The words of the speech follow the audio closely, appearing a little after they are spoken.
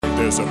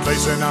There's a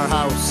place in our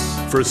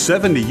house. For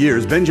 70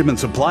 years, Benjamin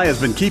Supply has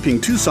been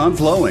keeping Tucson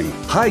flowing.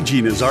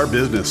 Hygiene is our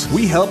business.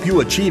 We help you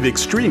achieve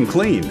extreme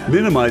clean.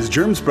 Minimize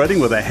germ spreading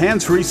with a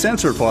hands-free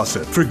sensor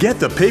faucet. Forget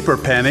the paper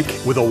panic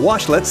with a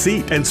washlet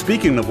seat. And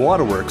speaking of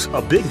waterworks,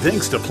 a big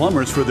thanks to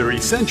plumbers for their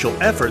essential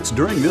efforts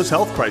during this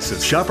health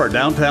crisis. Shop our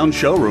downtown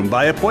showroom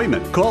by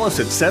appointment. Call us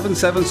at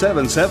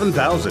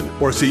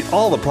 777-7000 or see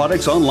all the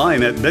products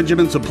online at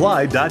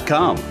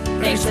benjaminsupply.com.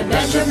 Thanks to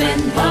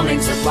Benjamin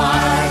Plumbing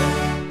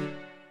Supply.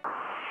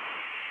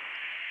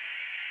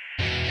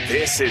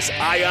 This is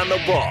Eye on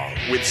the Ball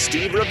with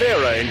Steve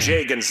Rivera and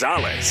Jay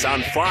Gonzalez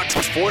on Fox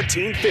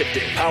 1450,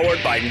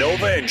 powered by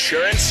Nova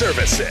Insurance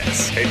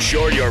Services.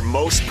 Insure your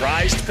most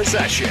prized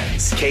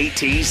possessions.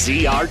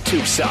 KTZR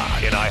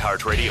Tucson, an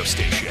iHeart radio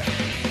station.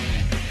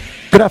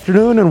 Good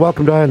afternoon and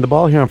welcome to Eye on the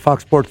Ball here on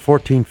Fox Sports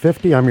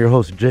 1450. I'm your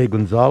host, Jay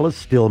Gonzalez,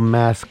 still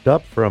masked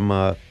up from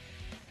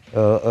just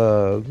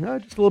a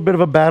little bit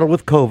of a battle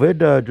with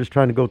COVID. Just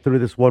trying to go through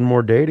this one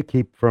more day to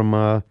keep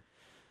from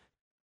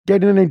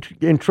getting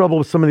in trouble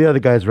with some of the other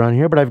guys around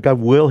here. But I've got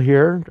Will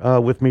here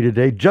with me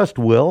today, just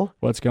Will.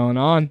 What's going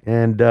on?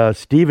 And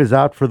Steve is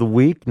out for the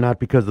week, not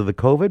because of the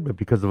COVID, but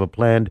because of a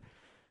planned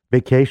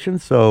vacation.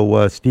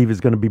 So Steve is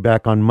going to be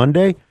back on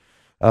Monday.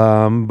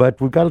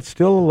 But we've got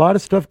still a lot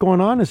of stuff going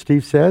on, as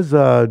Steve says.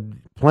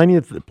 Plenty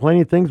of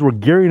things. We're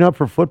gearing up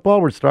for football.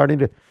 We're starting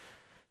to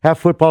have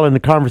football in the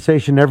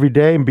conversation every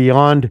day and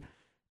beyond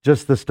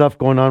just the stuff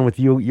going on with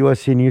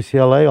USC and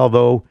UCLA,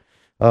 although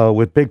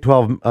with Big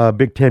 12,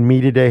 Big 10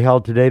 Media Day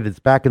held today, that's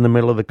back in the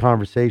middle of the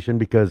conversation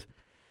because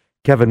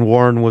Kevin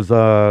Warren was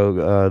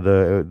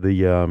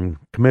the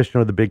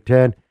commissioner of the Big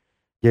 10,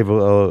 gave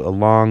a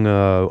long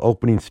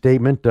opening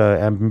statement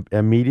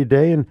at Media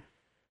Day and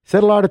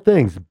said a lot of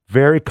things.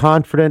 Very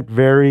confident,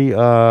 very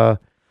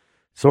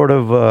sort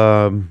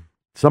of,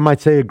 some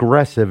might say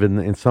aggressive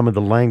in some of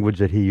the language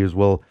that he used.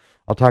 Well,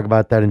 I'll talk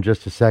about that in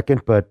just a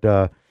second. But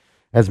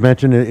as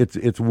mentioned,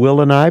 it's Will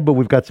and I, but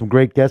we've got some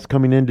great guests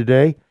coming in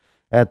today.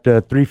 At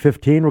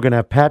 3:15, we're going to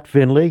have Pat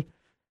Finley,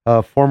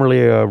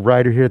 formerly a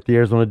writer here at the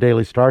Arizona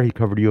Daily Star. He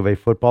covered U of A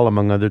football,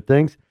 among other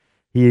things.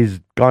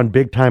 He's gone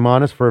big time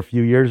on us for a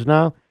few years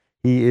now.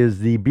 He is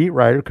the beat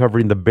writer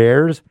covering the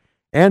Bears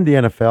and the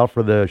NFL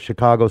for the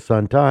Chicago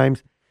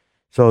Sun-Times.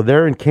 So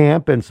they're in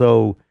camp, and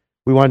so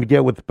we wanted to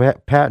get with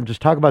Pat and just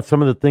talk about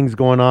some of the things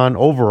going on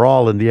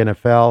overall in the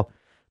NFL,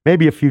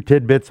 maybe a few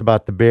tidbits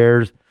about the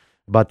Bears,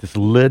 about this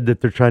lid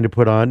that they're trying to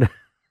put on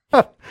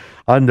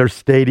their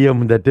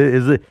stadium that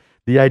is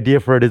the idea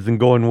for it isn't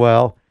going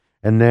well.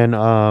 And then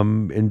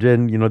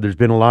there's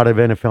been a lot of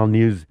NFL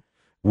news.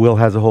 Will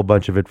has a whole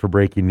bunch of it for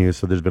breaking news,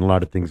 so there's been a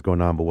lot of things going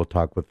on, but we'll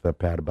talk with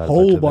Pat about a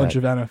whole bunch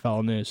of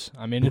NFL news.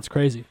 I mean, it's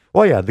crazy.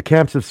 Well, yeah, the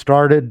camps have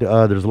started.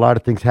 There's a lot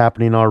of things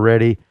happening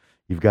already.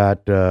 You've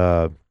got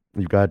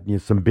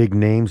some big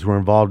names who are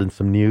involved in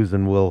some news,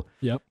 and we'll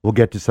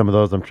get to some of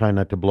those. I'm trying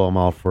not to blow them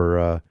all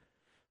for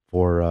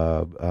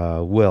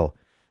Will.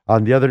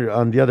 On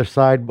the other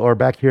side, or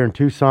back here in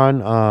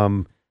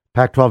Tucson,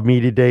 Pac-12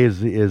 Media Day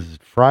is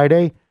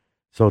Friday,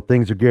 so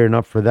things are gearing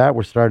up for that.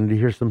 We're starting to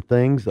hear some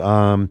things.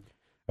 A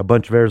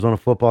bunch of Arizona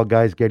football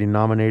guys getting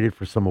nominated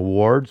for some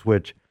awards,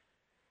 which,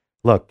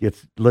 look,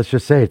 let's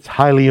just say it's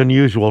highly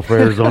unusual for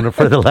Arizona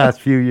for the last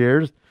few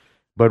years.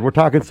 But we're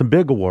talking some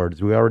big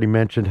awards. We already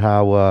mentioned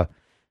how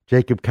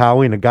Jacob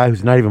Cowing, a guy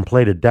who's not even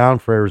played it down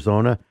for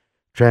Arizona,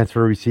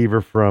 transfer receiver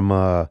from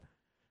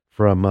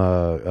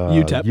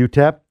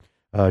UTEP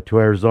to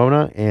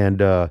Arizona,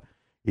 and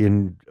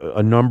in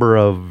a number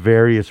of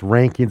various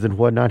rankings and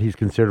whatnot, he's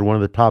considered one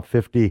of the top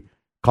 50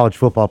 college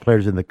football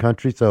players in the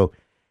country. So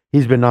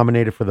he's been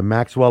nominated for the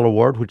Maxwell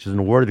Award, which is an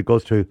award that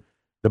goes to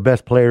the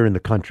best player in the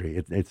country.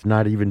 It's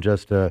not even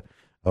just a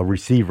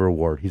receiver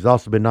award. He's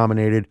also been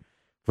nominated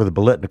for the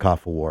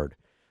Biletnikoff Award.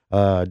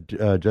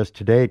 Just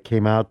today it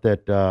came out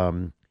that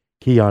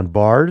Keon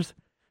Bars,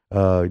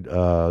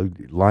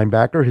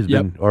 linebacker, has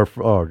been,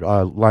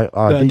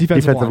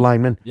 defensive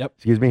lineman,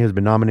 has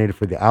been nominated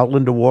for the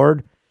Outland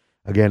Award.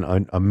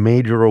 Again, a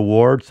major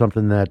award,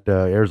 something that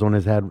Arizona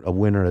has had a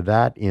winner of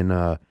that in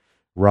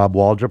Rob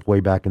Waldrop way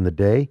back in the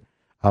day.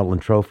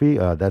 Outland Trophy.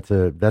 That's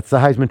the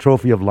Heisman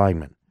Trophy of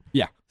linemen.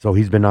 Yeah. So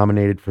he's been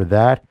nominated for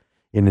that.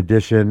 In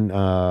addition,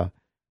 and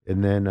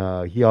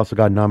then he also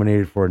got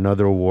nominated for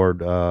another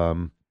award.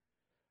 Trying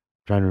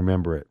to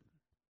remember it.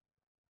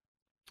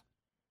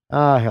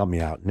 Help me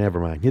out. Never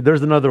mind.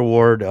 There's another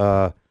award,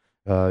 a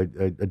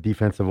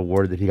defensive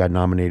award that he got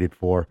nominated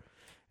for.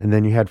 And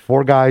then you had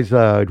four guys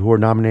who were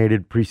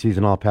nominated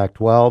preseason All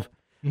Pac-12.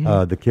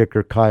 Mm-hmm. The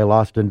kicker, Kyle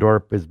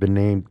Ostendorp, has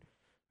been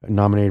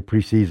nominated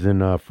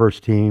preseason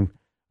first team.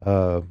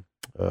 All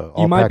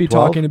you might be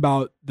talking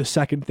about the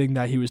second thing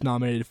that he was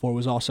nominated for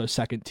was also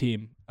second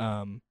team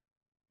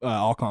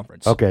All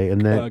Conference. Okay,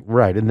 and then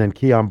and then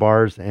Keon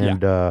Bars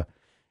and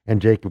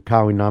Jacob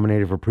Cowing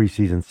nominated for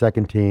preseason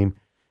second team.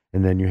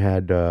 And then you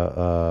had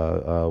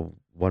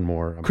one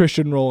more.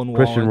 Christian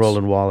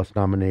Roland Wallace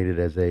nominated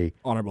as a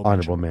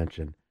honorable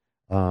mention.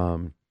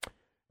 The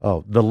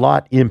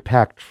Lot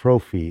Impact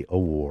Trophy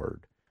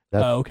Award.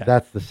 Okay.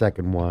 That's the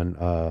second one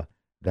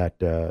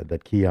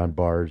that Keon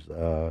Bars.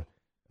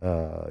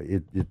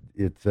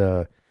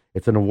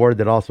 It's an award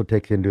that also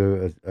takes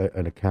into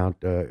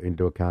account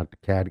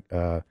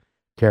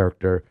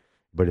character,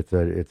 but it's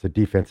a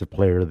defensive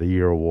player of the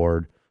year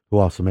award who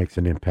also makes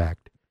an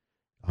impact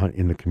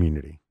in the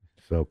community.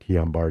 So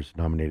Keon Bars is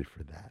nominated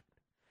for that.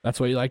 That's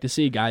what you like to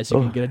see, guys. You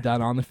can get it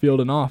done on the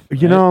field and off.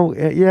 Right? You know,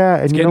 yeah,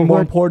 and it's getting more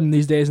important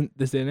these days,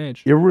 this day and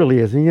age. It really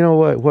is, and you know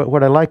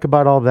what I like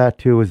about all that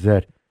too is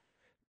that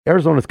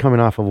Arizona's coming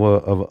off of a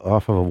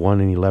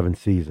 1-11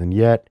 season,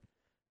 yet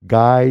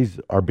guys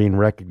are being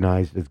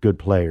recognized as good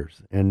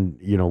players. And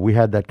you know, we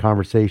had that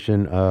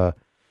conversation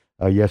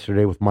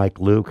yesterday with Mike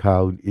Luke,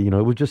 how it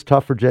was just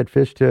tough for Jed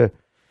Fish to,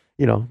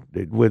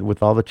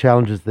 with all the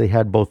challenges they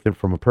had, both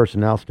from a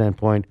personnel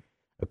standpoint,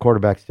 a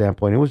quarterback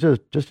standpoint. It was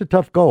just a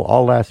tough go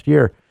all last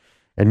year.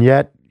 And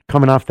yet,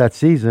 coming off that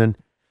season,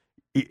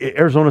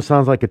 Arizona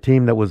sounds like a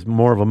team that was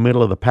more of a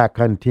middle of the pack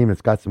kind of team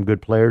that's got some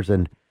good players,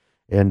 and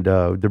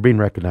they're being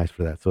recognized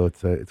for that. So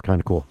it's kind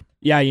of cool.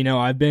 Yeah,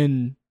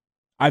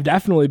 I've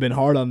definitely been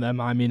hard on them.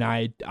 I mean,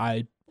 I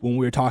when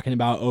we were talking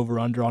about over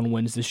under on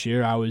wins this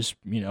year, I was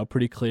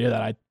pretty clear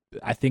that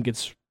I think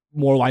it's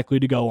more likely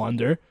to go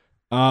under.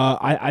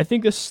 I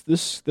think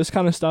this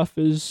kind of stuff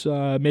is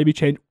maybe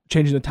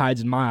changing the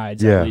tides in my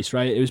eyes, at least,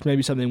 right? It was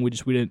maybe something we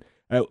didn't.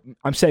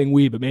 I'm saying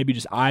we, but maybe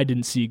just I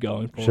didn't see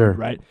going forward,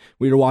 right?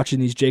 We were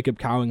watching these Jacob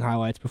Cowing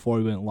highlights before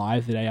we went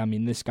live today. I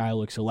mean, this guy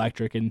looks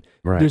electric, and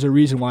there's a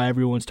reason why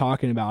everyone's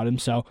talking about him.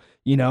 So,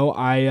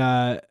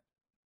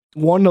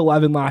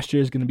 1-11 last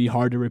year is going to be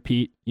hard to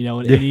repeat, in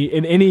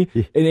any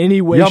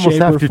way, you almost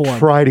shape, have or to form,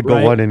 try to go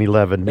right?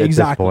 1-11 at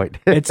this point.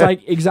 It's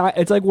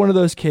like one of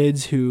those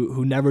kids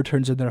who never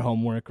turns in their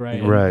homework,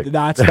 right? And right.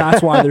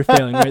 That's why they're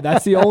failing, right?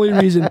 That's the only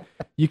reaon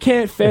you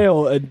can't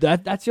fail.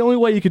 That's the only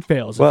way you could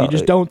fail is if you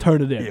just don't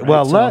turn it in. Right?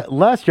 Well,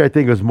 last year I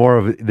think it was more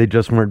of they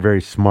just weren't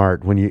very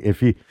smart.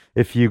 If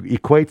you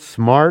equate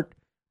smart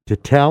to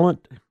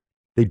talent,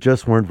 they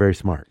just weren't very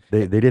smart.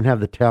 They didn't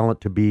have the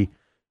talent to be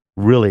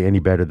really any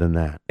better than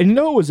that. And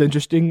what was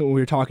interesting when we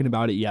were talking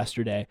about it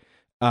yesterday,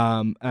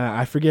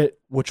 I forget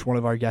which one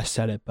of our guests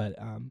said it, but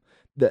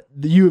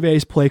the U of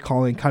A's play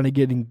calling kind of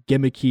getting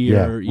gimmicky,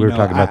 we were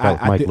talking about that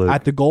with Mike Luke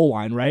at the goal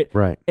line, right?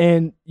 Right.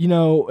 And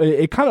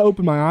it kind of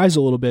opened my eyes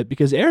a little bit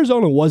because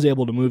Arizona was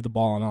able to move the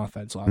ball on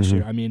offense last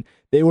year. I mean,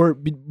 they were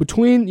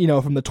between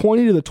from the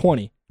 20 to the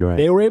 20,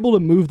 they were able to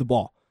move the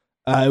ball.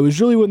 It was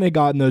really when they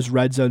got in those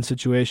red zone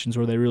situations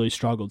where they really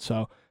struggled.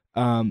 So.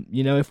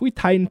 If we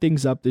tighten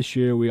things up this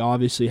year, we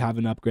obviously have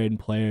an upgrade in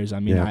players. I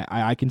mean,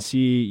 I can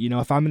see,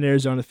 if I'm an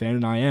Arizona fan,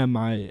 and I am,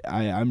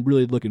 I'm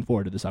really looking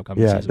forward to this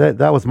upcoming season. Yeah,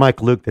 that was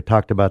Mike Luke that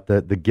talked about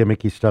the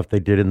gimmicky stuff they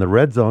did in the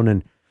red zone,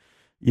 and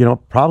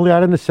probably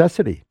out of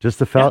necessity, just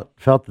felt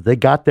that they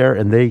got there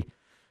and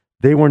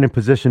they weren't in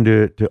position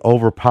to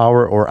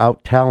overpower or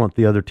out talent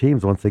the other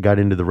teams once they got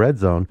into the red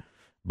zone.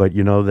 But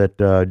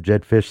that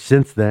Jed Fish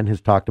since then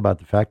has talked about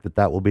the fact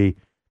that will be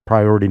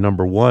priority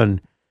number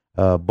one.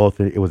 Both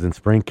it was in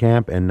spring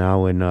camp and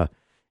now in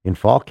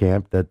fall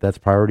camp. That's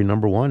priority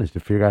number one is to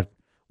figure out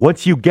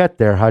once you get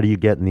there, how do you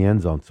get in the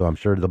end zone? So I'm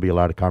sure there'll be a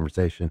lot of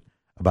conversation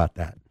about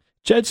that.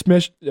 Jed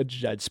Fish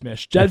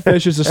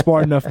is a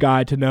smart enough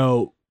guy to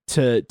know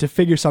to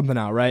figure something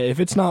out, right? If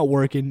it's not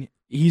working,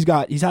 he's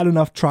had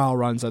enough trial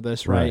runs of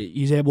this, right?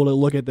 He's able to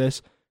look at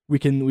this. We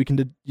can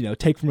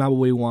take from out what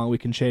we want. We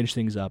can change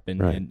things up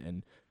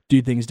and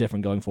do things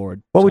different going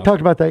forward. Well, we talked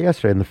about that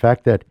yesterday, and the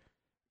fact that.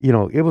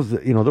 It was,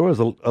 there was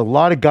a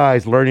lot of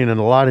guys learning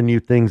and a lot of new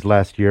things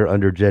last year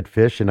under Jed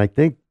Fish. And I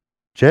think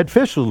Jed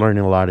Fish was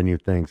learning a lot of new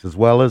things as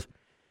well as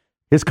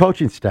his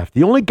coaching staff.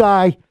 The only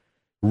guy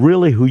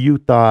really who you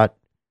thought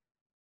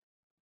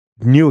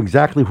knew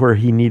exactly where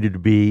he needed to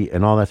be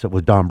and all that stuff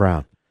was Don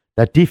Brown.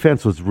 That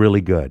defense was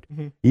really good.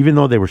 Mm-hmm. Even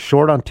though they were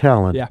short on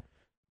talent,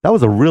 that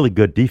was a really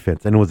good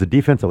defense. And it was a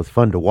defense that was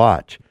fun to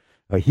watch.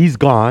 He's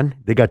gone.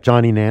 They got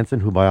Johnny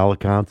Nansen, who by all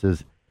accounts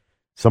is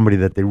somebody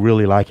that they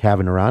really like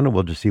having around, and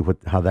we'll just see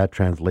how that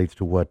translates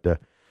to what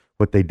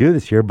they do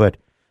this year. But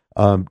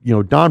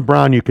Don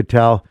Brown, you could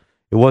tell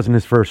it wasn't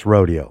his first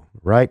rodeo,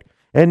 right?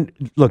 And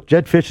look,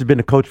 Jed Fish has been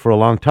a coach for a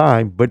long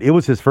time, but it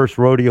was his first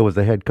rodeo as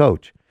a head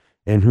coach,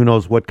 and who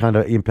knows what kind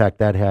of impact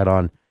that had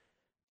on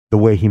the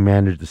way he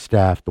managed the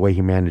staff, the way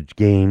he managed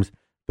games,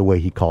 the way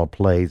he called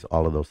plays,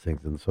 all of those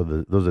things. And so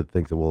those are the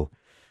things that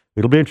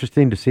it'll be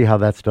interesting to see how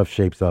that stuff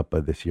shapes up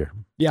this year.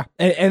 Yeah,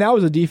 and that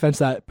was a defense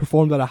that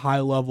performed at a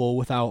high level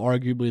without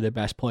arguably their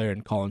best player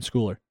in Colin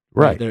Schooler.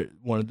 Right. They're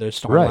one of their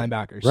star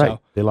linebackers. Right. So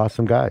they lost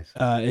some guys.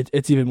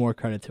 It's even more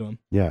credit to him.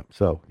 Yeah.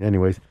 So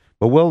anyways,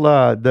 but we'll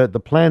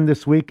the plan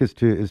this week is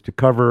to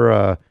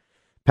cover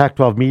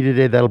Pac-12 Media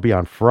Day. That'll be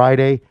on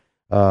Friday.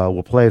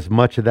 We'll play as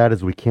much of that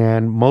as we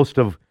can. Most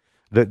of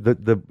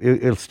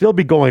it'll still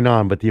be going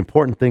on, but the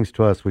important things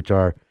to us, which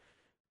are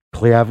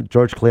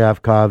George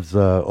Kliavkov's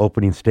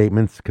opening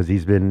statements, because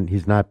he's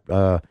not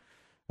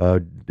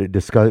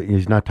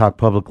talked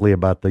publicly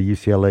about the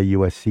UCLA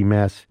USC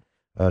mess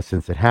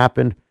since it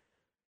happened.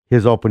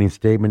 his opening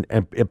statement,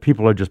 and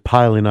people are just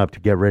piling up to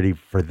get ready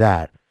for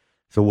that.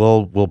 So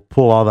we'll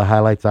pull all the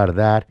highlights out of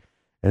that,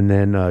 and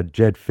then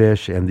Jed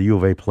Fish and the U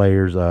of A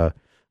players,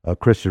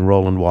 Christian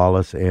Roland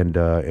Wallace and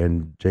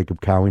Jacob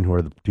Cowing, who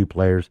are the two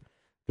players,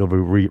 they'll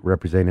be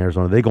representing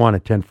Arizona. They go on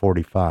at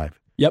 10:45.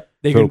 Yep,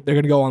 they're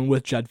going to go on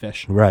with Jed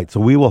Fish. Right. So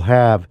we will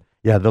have,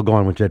 they'll go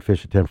on with Jed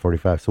Fish at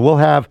 10:45. So we'll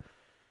have,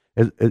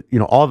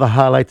 all the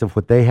highlights of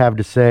what they have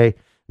to say,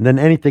 and then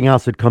anything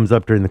else that comes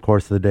up during the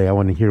course of the day. I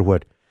want to hear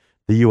what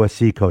the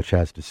USC coach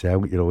has to say.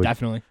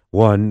 Definitely.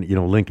 One,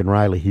 Lincoln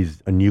Riley,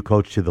 he's a new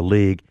coach to the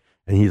league,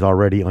 and he's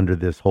already under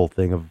this whole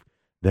thing of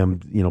them,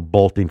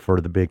 bolting for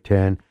the Big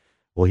Ten.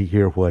 We'll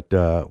hear what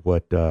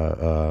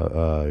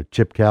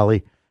Chip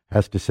Kelly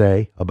has to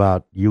say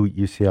about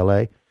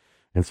UCLA,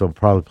 and so we'll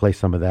probably play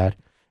some of that.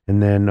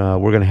 And then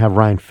we're going to have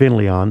Ryan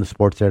Finley on, the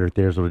sports editor at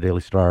the Arizona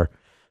Daily Star,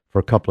 for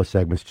a couple of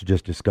segments to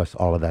just discuss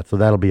all of that. So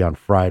that'll be on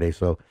Friday.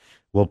 So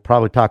we'll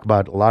probably talk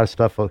about a lot of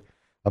stuff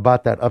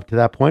about that up to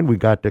that point. We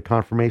got the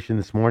confirmation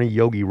this morning,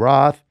 Yogi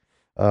Roth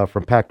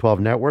from Pac-12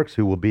 Networks,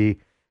 who will be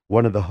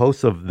one of the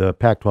hosts of the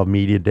Pac-12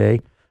 Media Day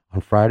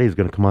on Friday. He's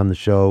going to come on the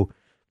show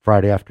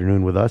Friday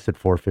afternoon with us at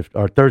 4:15,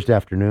 or Thursday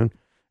afternoon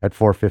at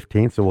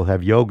 4:15. So we'll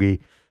have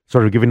Yogi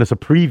sort of giving us a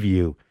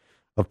preview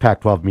of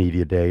Pac-12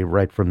 Media Day,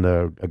 right from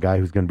a guy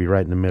who's going to be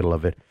right in the middle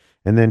of it.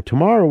 And then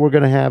tomorrow we're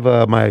going to have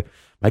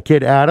my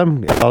kid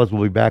Adam Ellis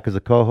will be back as a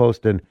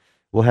co-host, and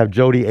we'll have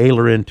Jody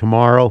Ayler in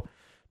tomorrow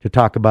to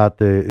talk about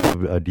the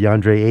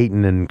DeAndre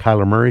Ayton and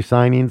Kyler Murray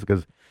signings,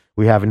 because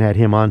we haven't had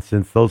him on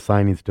since those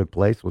signings took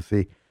place. We'll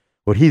see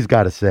what he's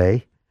got to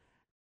say.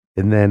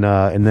 And then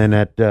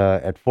at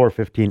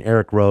 4:15,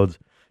 Eric Rhodes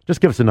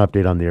just give us an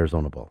update on the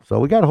Arizona Bowl. So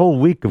we got a whole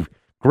week of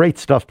great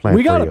stuff planned.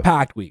 We got for a you.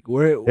 packed week.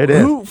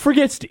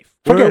 Forget Steve.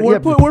 Forget,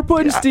 we're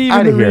putting Steve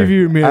in the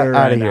review mirror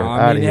right now.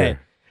 I mean, hey,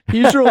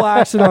 he's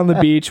relaxing on the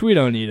beach. We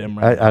don't need him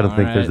right now. I don't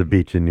think there's a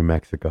beach in New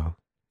Mexico.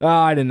 Oh,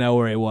 I didn't know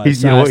where he was.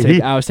 He's, I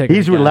was taking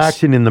he's a guess.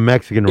 relaxing in the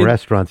Mexican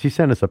restaurants. He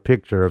sent us a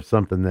picture of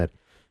something that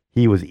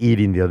he was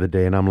eating the other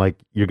day, and I'm like,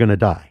 you're going to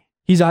die.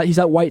 He's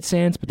at White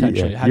Sands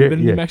potentially. Have you been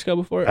to New Mexico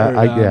before?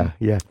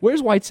 Yeah.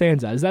 Where's White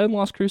Sands at? Is that in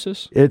Las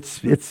Cruces? It's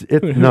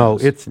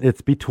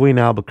between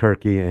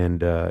Albuquerque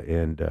and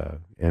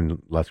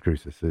Las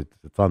Cruces.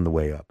 It's on the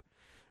way up,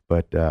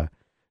 but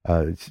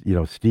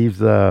Steve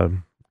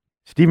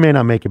may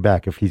not make it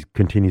back if he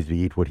continues to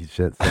eat what he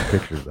sent some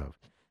pictures of.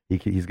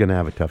 He's going to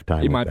have a tough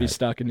time. He might be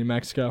stuck in New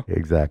Mexico.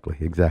 Exactly.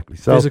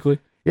 So physically,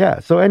 yeah.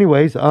 So,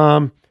 anyways,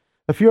 a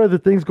few other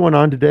things going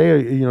on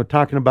today.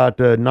 Talking about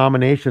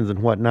nominations and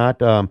whatnot.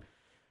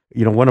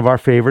 One of our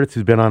favorites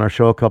who's been on our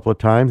show a couple of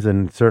times,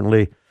 and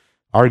certainly,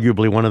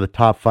 arguably one of the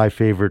top 5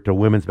 favorite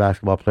women's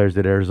basketball players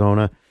at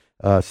Arizona,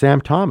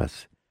 Sam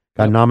Thomas,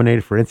 got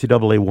nominated for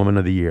NCAA Woman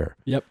of the Year.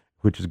 Yep,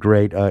 which is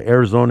great.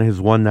 Arizona has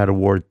won that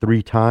award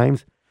 3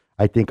 times.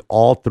 I think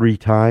all 3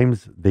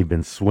 times they've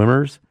been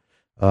swimmers.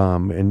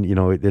 And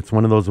it's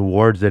one of those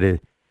awards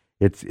that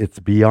it's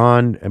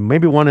beyond, and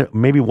maybe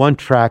one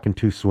track and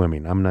 2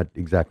 swimming. I'm not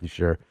exactly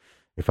sure.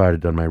 If I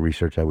had done my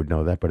research, I would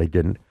know that, but I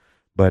didn't.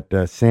 But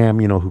Sam,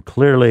 who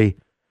clearly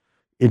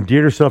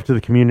endeared herself to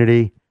the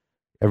community,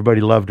 everybody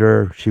loved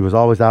her. She was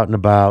always out and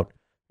about.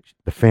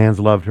 The fans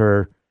loved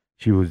her.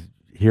 She was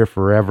here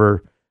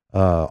forever,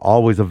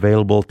 always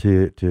available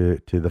to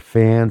the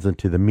fans and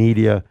to the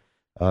media.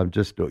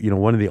 Just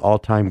one of the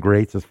all-time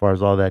greats as far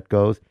as all that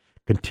goes.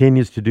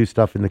 Continues to do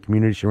stuff in the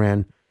community. She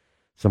ran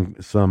some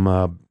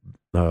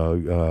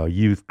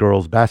youth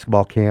girls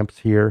basketball camps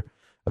here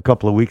a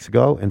couple of weeks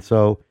ago, and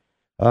so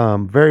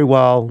very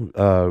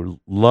well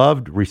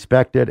loved,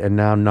 respected, and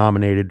now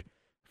nominated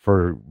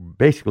for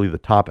basically the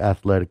top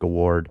athletic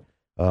award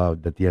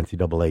that the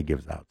NCAA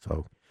gives out.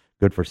 So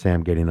good for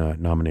Sam getting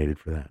nominated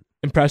for that.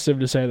 Impressive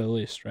to say the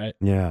least, right?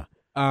 Yeah.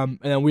 And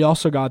then we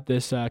also got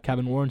this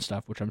Kevin Warren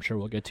stuff, which I'm sure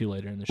we'll get to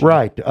later in the show.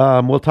 Right.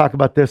 We'll talk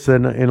about this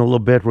in a little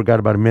bit. We've got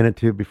about a minute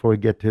before we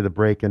get to the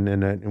break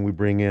and we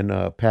bring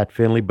in Pat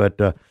Finley.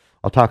 But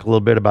I'll talk a little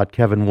bit about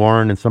Kevin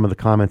Warren and some of the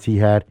comments he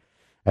had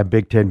at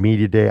Big Ten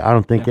Media Day. I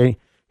don't think he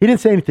didn't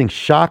say anything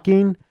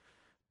shocking,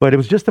 but it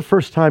was just the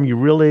first time you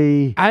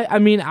really I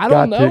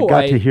don't know.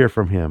 Got to hear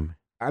from him.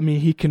 I mean,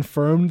 he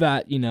confirmed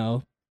that,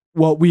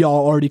 what we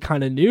all already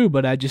kind of knew,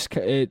 but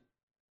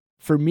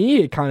for me,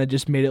 it kind of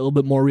just made it a little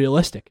bit more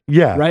realistic.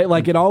 Yeah. Right?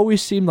 Like, it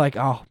always seemed like,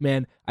 oh,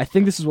 man, I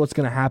think this is what's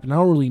going to happen. I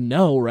don't really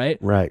know, right?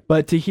 Right.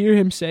 But to hear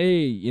him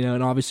say,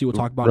 and obviously we'll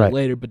talk about it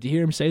later, but to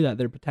hear him say that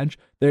their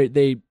potential,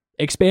 they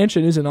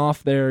expansion isn't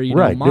off their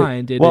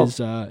mind.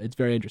 It's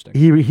very interesting.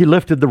 He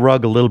lifted the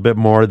rug a little bit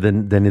more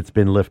than it's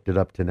been lifted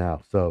up to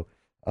now. So,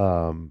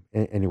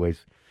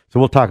 anyways, so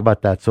we'll talk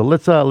about that. So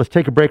let's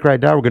take a break right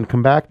now. We're going to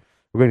come back.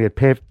 We're going to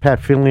get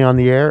Pat Finley on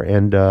the air,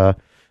 and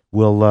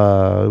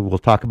we'll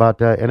talk about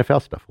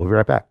NFL stuff. We'll be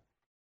right back.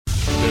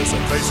 There's a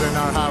place in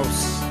our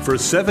house For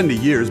 70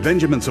 years,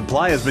 Benjamin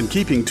Supply has been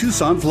keeping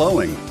Tucson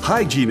flowing.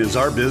 Hygiene is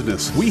our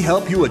business. We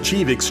help you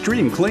achieve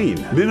extreme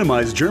clean.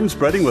 Minimize germ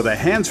spreading with a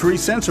hands-free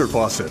sensor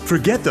faucet.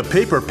 Forget the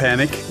paper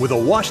panic with a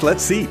washlet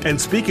seat. And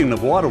speaking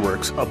of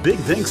waterworks, a big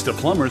thanks to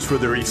plumbers for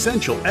their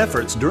essential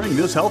efforts during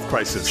this health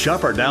crisis.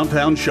 Shop our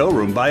downtown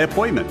showroom by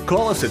appointment.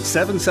 Call us at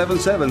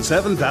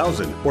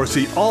 777-7000 or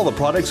see all the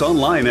products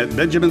online at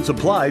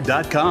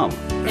benjaminsupply.com.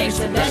 Thanks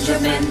to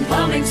Benjamin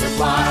Plumbing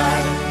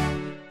Supply.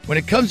 When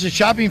it comes to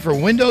shopping for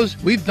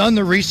windows, we've done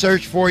the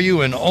research for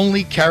you and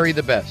only carry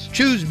the best.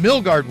 Choose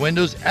Milgard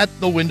Windows at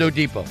the Window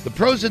Depot. The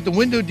pros at the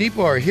Window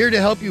Depot are here to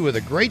help you with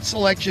a great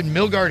selection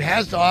Milgard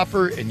has to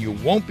offer, and you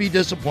won't be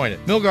disappointed.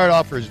 Milgard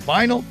offers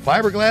vinyl,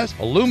 fiberglass,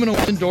 aluminum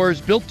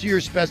doors built to your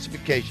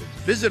specifications.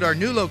 Visit our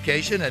new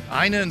location at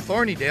Ina and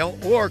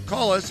Thornydale or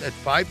call us at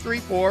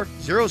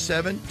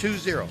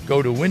 534-0720.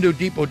 Go to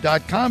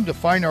windowdepot.com to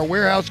find our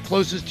warehouse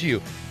closest to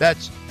you.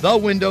 That's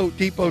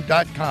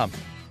thewindowdepot.com.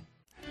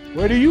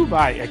 Where do you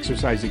buy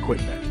exercise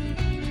equipment?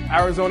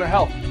 Arizona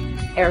Health.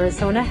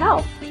 Arizona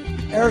Health.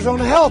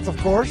 Arizona Health, of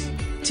course.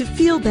 To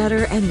feel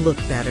better and look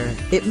better,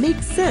 it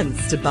makes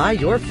sense to buy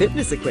your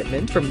fitness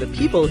equipment from the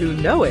people who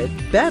know it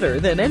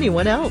better than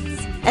anyone else.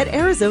 At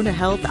Arizona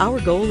Health, our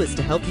goal is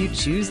to help you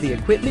choose the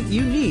equipment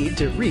you need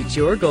to reach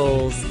your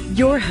goals.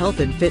 Your health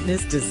and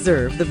fitness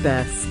deserve the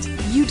best.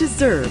 You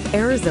deserve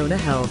Arizona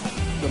Health.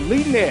 The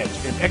leading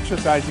edge in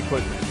exercise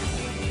equipment.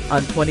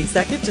 On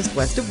 22nd, just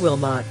west of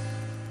Wilmot.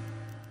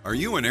 Are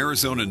you an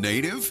Arizona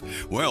native?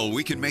 Well,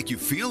 we can make you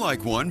feel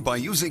like one by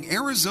using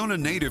Arizona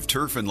Native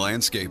Turf and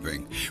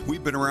Landscaping.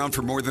 We've been around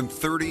for more than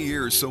 30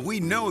 years, so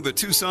we know the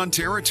Tucson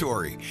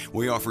territory.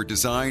 We offer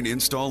design,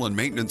 install, and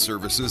maintenance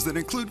services that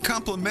include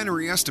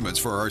complimentary estimates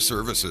for our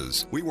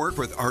services. We work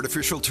with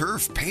artificial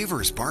turf,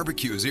 pavers,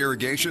 barbecues,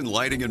 irrigation,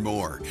 lighting, and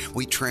more.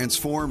 We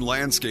transform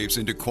landscapes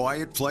into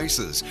quiet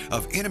places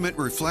of intimate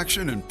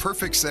reflection and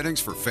perfect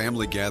settings for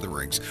family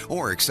gatherings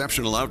or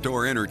exceptional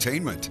outdoor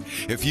entertainment.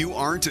 If you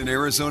aren't an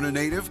Arizona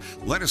native,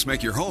 let us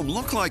make your home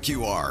look like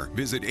you are.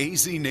 Visit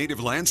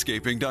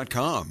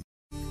aznativelandscaping.com.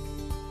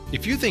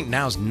 If you think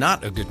now's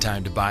not a good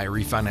time to buy or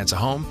refinance a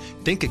home,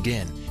 think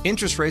again.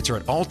 Interest rates are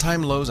at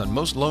all-time lows on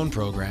most loan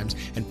programs,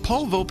 and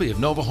Paul Volpe of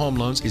Nova Home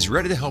Loans is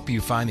ready to help you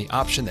find the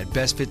option that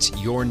best fits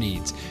your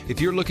needs. If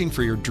you're looking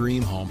for your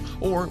dream home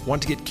or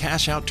want to get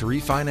cash out to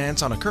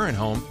refinance on a current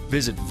home,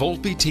 visit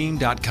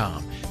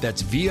VolpeTeam.com.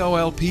 That's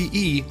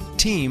VOLPE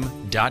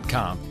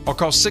team.com or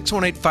call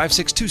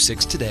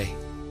 618-5626 today.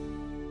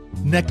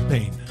 Neck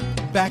pain,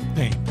 back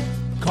pain,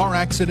 car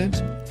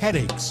accident,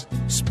 headaches,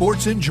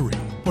 sports injury.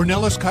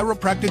 Ornelas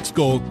Chiropractic's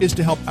goal is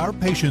to help our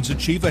patients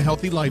achieve a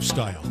healthy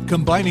lifestyle,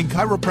 combining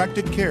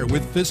chiropractic care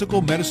with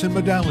physical medicine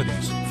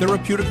modalities,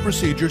 therapeutic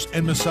procedures,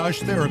 and massage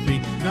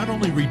therapy. Not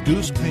only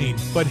reduce pain,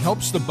 but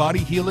helps the body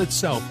heal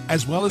itself,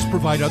 as well as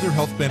provide other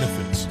health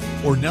benefits.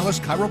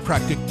 Ornelas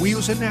Chiropractic, we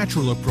use a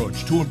natural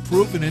approach to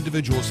improve an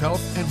individual's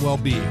health and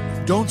well-being.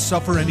 Don't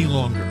suffer any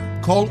longer.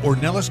 Call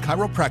Ornelas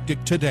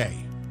Chiropractic today.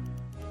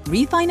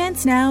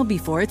 Refinance now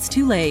before it's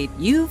too late.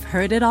 You've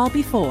heard it all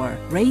before.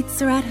 Rates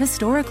are at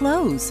historic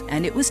lows.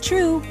 And it was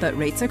true, but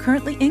rates are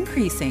currently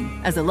increasing.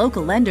 As a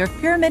local lender,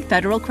 Pyramid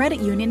Federal Credit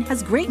Union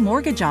has great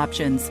mortgage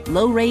options,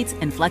 low rates,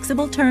 and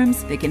flexible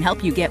terms that can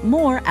help you get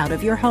more out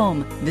of your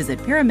home. Visit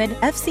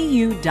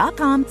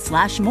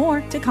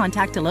pyramidfcu.com/more to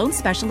contact a loan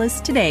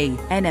specialist today.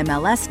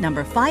 NMLS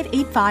number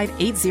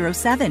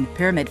 585807.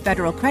 Pyramid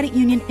Federal Credit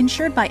Union,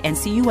 insured by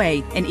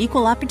NCUA, an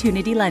equal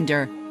opportunity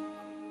lender.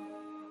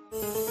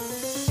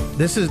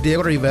 This is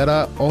Diego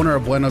Rivera, owner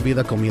of Buena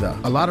Vida Comida.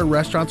 A lot of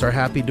restaurants are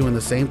happy doing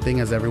the same thing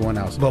as everyone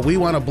else, but we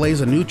want to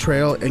blaze a new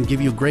trail and give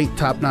you great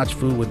top-notch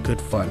food with good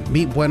fun.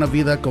 Meet Buena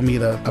Vida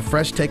Comida, a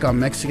fresh take on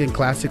Mexican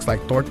classics like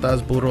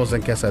tortas, burros,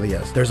 and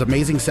quesadillas. There's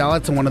amazing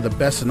salads and one of the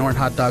best Sonoran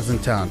hot dogs in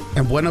town.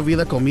 And Buena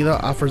Vida Comida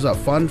offers up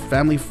fun,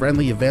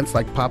 family-friendly events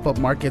like pop-up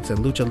markets and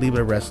lucha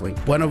libre wrestling.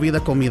 Buena Vida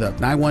Comida,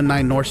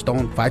 919 North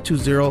Stone,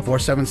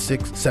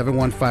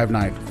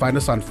 520-476-7159. Find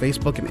us on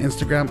Facebook and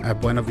Instagram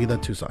at Buena Vida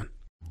Tucson.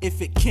 If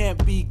it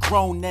can't be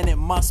grown, then it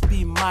must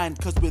be mine.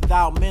 Cause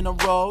without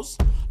minerals,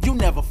 you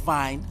never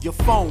find your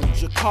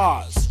phones, your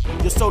cars,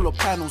 your solar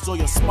panels, or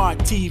your smart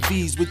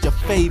TVs with your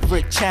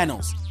favorite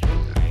channels.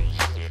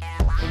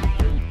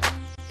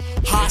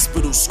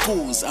 Hospitals,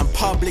 schools, and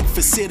public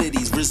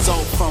facilities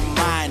result from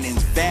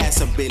mining's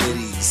vast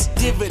abilities.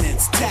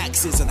 Dividends,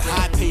 taxes, and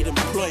high-paid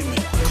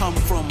employment come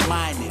from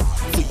mining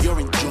for your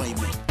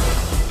enjoyment.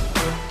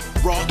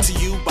 Brought to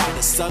you by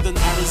the Southern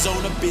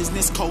Arizona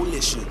Business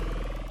Coalition.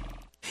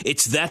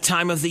 It's that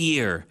time of the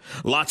year.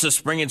 Lots of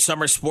spring and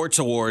summer sports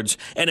awards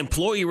and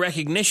employee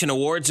recognition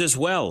awards as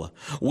well.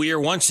 We are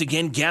once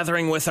again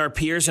gathering with our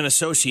peers and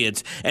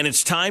associates, and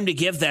it's time to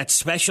give that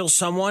special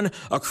someone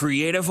a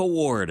creative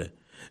award.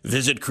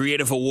 Visit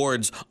Creative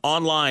Awards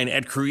online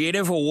at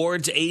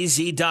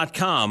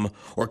creativeawardsaz.com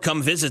or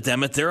come visit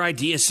them at their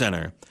Idea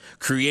Center.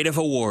 Creative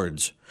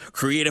Awards.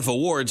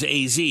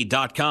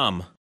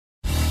 creativeawardsaz.com.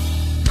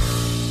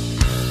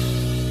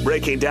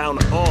 breaking down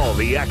all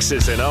the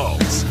X's and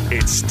O's.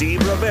 It's Steve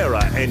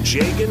Rivera and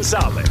Jay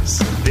Gonzalez.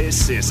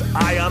 This is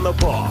Eye on the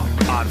Ball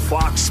on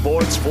Fox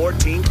Sports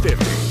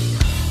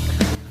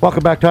 1450.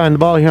 Welcome back to Eye on the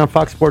Ball here on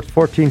Fox Sports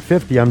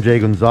 1450. I'm Jay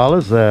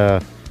Gonzalez.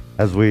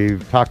 As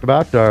we've talked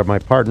about, my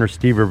partner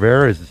Steve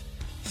Rivera is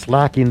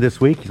slacking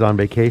this week. He's on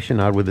vacation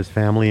out with his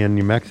family in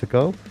New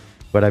Mexico.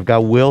 But I've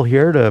got Will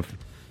here to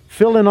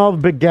fill in all the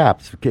big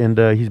gaps, and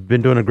he's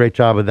been doing a great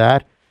job of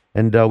that.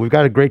 And we've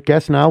got a great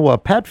guest now.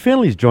 Pat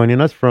Finley's joining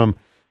us from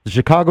the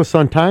Chicago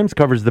Sun-Times,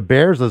 covers the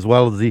Bears as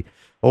well as the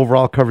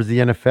overall covers the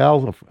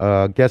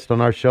NFL. Guest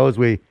on our show as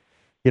we,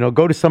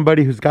 go to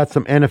somebody who's got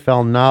some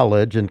NFL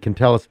knowledge and can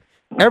tell us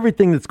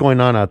everything that's going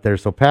on out there.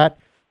 So, Pat,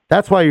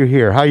 that's why you're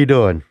here. How you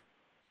doing?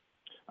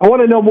 I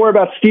want to know more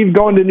about Steve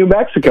going to New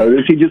Mexico.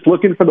 Is he just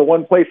looking for the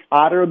one place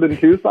hotter than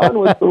Tucson?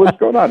 What's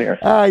going on here?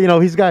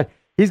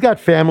 He's got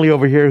family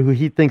over here who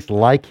he thinks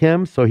like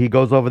him, so he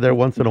goes over there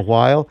once in a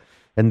while,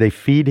 and they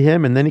feed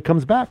him, and then he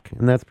comes back,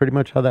 and that's pretty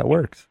much how that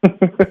works.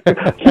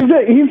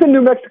 He's a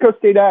New Mexico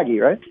State Aggie,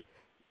 right?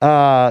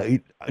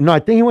 No, I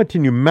think he went to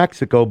New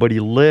Mexico, but he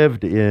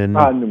lived in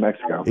New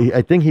Mexico.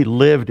 I think he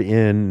lived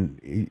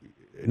in.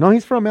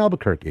 He's from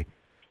Albuquerque.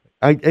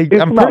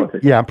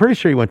 I'm pretty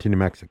sure he went to New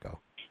Mexico.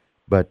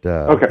 But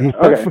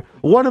okay.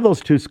 One of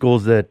those two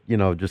schools that,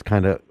 just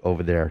kind of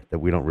over there that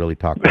we don't really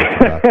talk much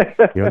about.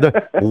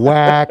 The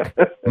WAC,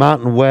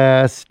 Mountain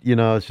West,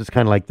 it's just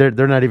kind of like they're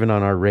not even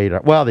on our radar.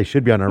 Well, they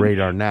should be on our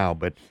radar now,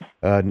 but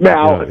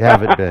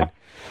haven't been.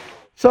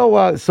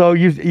 So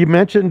you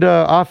mentioned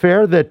off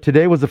air that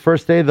today was the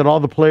first day that all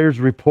the players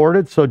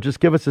reported. So just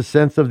give us a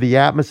sense of the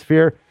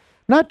atmosphere,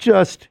 not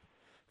just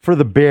for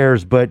the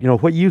Bears, but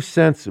what you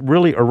sense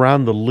really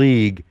around the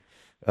league.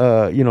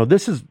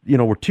 This is,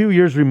 we're 2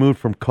 years removed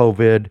from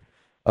COVID.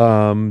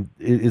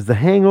 Is the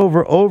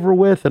hangover over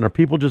with, and are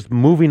people just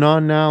moving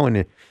on now?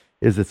 And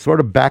is it sort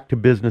of back to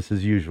business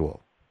as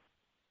usual?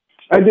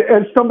 As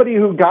somebody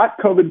who got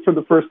COVID for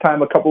the first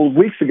time a couple of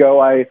weeks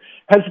ago, I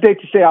hesitate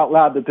to say out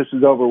loud that this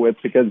is over with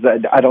because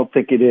I don't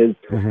think it is.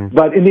 Mm-hmm.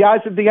 But in the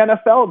eyes of the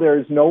NFL, there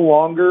is no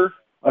longer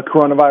a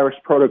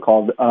coronavirus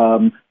protocol.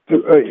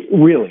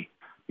 Really,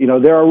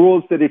 there are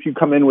rules that if you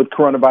come in with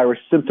coronavirus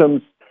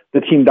symptoms, the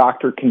team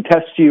doctor can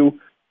test you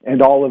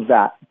and all of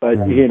that. But,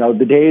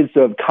 the days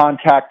of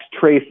contact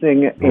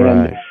tracing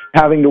and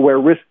having to wear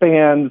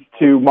wristbands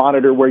to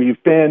monitor where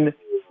you've been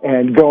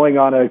and going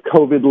on a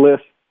COVID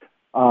list,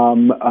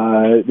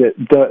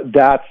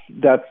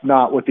 that's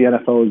not what the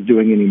NFL is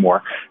doing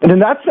anymore. And in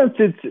that sense,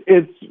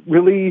 it's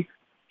really,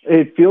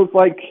 it feels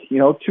like,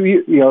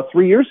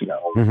 3 years ago.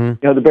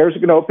 Mm-hmm. The Bears are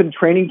going to open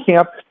training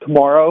camp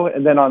tomorrow,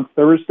 and then on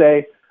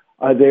Thursday,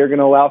 they're going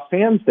to allow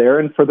fans there.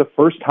 And for the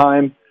first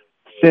time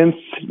since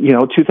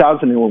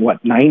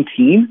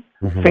 2019,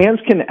 mm-hmm. fans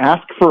can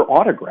ask for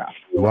autographs.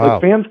 Wow.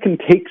 Like, fans can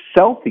take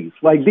selfies.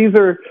 Like these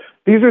are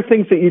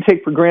things that you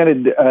take for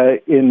granted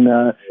in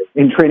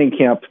training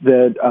camp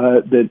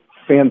that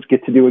fans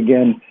get to do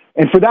again.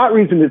 And for that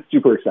reason, it's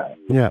super exciting.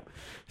 Yeah.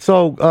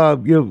 So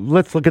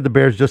let's look at the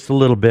Bears just a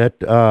little bit,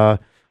 because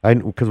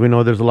we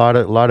know there's a lot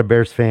of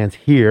Bears fans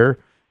here,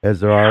 as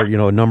there are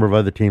a number of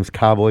other teams,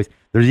 Cowboys.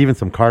 There's even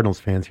some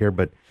Cardinals fans here,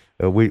 but.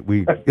 But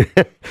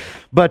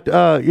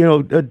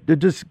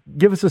just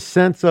give us a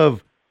sense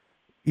of,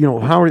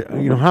 how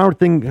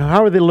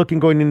are they looking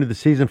going into the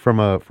season from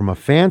a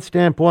fan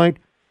standpoint,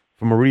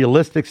 from a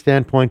realistic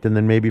standpoint, and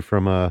then maybe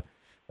from a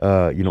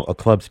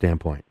club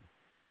standpoint.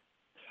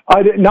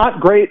 Not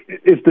great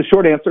is the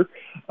short answer.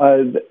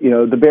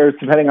 The Bears,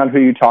 depending on who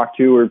you talk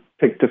to, are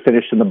picked to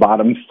finish in the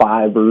bottom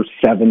 5 or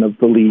 7 of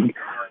the league.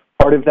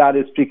 Part of that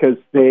is because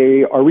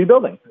they are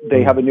rebuilding.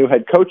 They have a new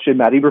head coach in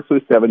Matt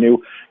Eberflus. They have a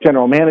new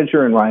general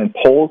manager in Ryan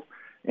Poles.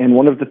 And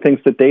one of the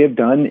things that they have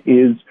done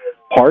is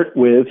part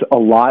with a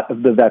lot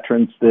of the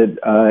veterans that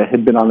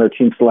had been on their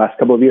teams the last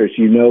couple of years.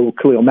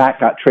 Khalil Mack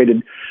got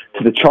traded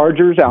to the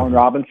Chargers. Allen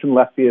Robinson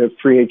left via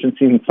free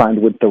agency and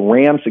signed with the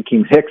Rams.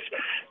 Akeem Hicks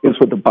is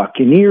with the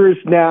Buccaneers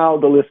now.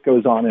 The list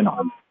goes on and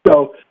on.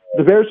 So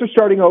the Bears are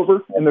starting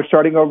over, and they're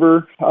starting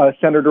over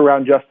centered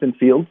around Justin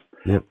Fields.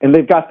 Yep. And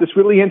they've got this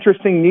really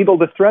interesting needle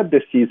to thread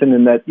this season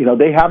in that,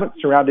 they haven't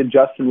surrounded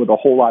Justin with a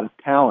whole lot of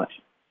talent.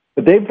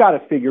 But they've got to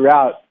figure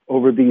out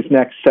over these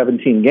next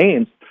 17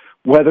 games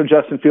whether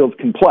Justin Fields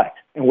can play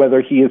and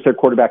whether he is their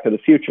quarterback of the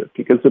future.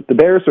 Because if the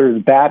Bears are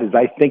as bad as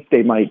I think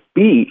they might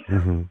be,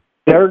 mm-hmm.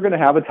 they're going to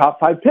have a top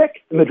 5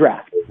 pick in the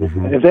draft.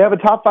 Mm-hmm. And if they have a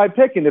top 5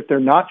 pick and if they're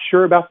not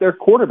sure about their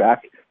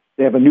quarterback,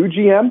 they have a new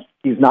GM.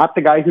 He's not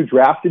the guy who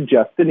drafted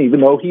Justin,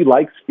 even though he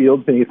likes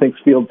Fields and he thinks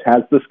Fields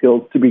has the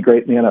skills to be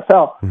great in the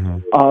NFL.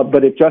 Mm-hmm.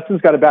 But if Justin's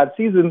got a bad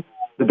season,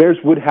 the Bears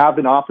would have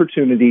an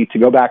opportunity to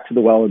go back to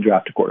the well and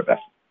draft a quarterback.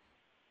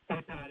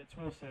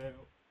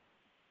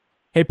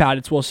 Hey, Pat,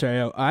 it's Will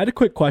Serio. I had a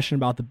quick question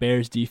about the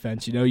Bears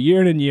defense.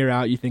 Year in and year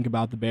out, you think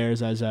about the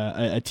Bears as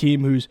a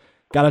team who's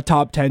got a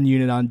top 10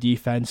 unit on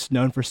defense,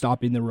 known for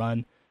stopping the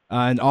run.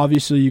 And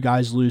obviously, you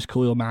guys lose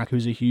Khalil Mack,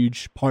 who's a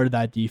huge part of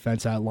that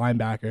defense at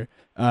linebacker.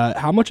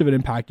 How much of an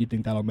impact do you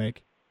think that'll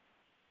make?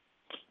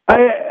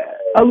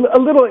 A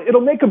little.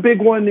 It'll make a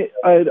big one.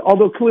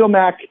 Although Khalil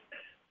Mack,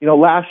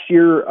 last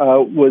year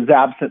was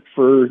absent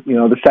for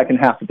the second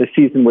half of the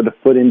season with a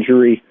foot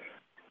injury.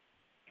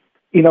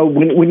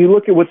 When you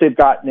look at what they've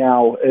got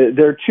now,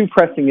 there are two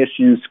pressing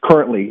issues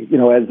currently.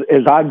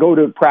 As I go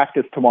to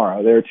practice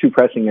tomorrow, there are two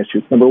pressing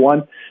issues. Number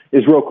one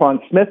is Roquan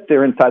Smith,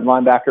 their inside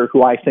linebacker,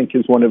 who I think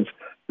is one of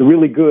the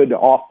really good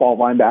off-ball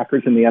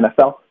linebackers in the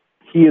NFL.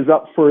 He is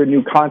up for a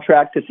new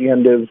contract at the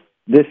end of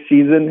this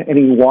season, and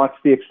he wants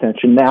the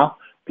extension now.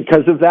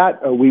 Because of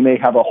that, we may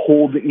have a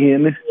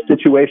hold-in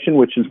situation,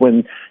 which is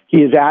when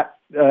he is at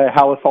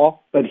Hallis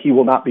Hall, but he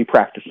will not be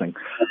practicing.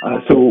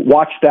 So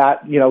watch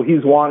that.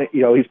 He's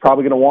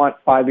probably going to want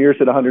 5 years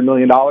at $100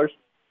 million.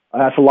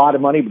 That's a lot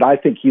of money, but I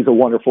think he's a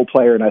wonderful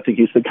player, and I think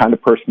he's the kind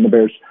of person the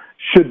Bears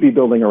should be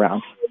building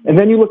around. And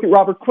then you look at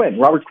Robert Quinn.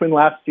 Robert Quinn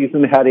last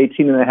season had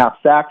 18.5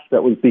 sacks.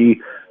 That was the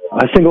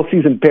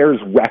single-season Bears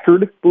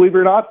record, believe it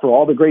or not, for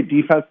all the great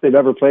defense they've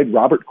ever played.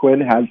 Robert Quinn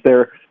has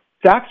their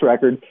sacks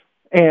record.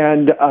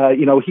 And,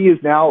 he is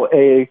now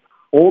a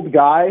old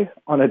guy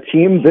on a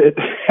team that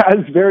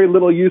has very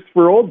little use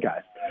for old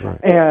guys. Right.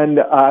 And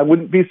I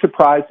wouldn't be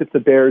surprised if the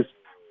Bears,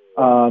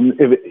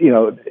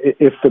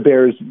 if the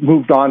Bears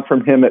moved on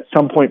from him at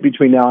some point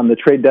between now and the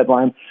trade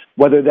deadline,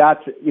 whether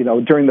that's,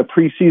 during the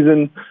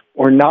preseason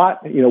or not,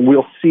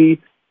 we'll see.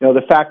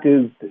 The fact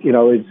is,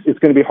 it's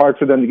going to be hard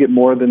for them to get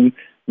more than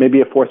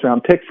maybe a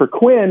fourth-round pick for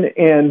Quinn.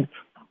 And,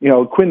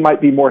 Quinn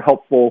might be more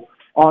helpful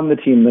on the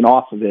team than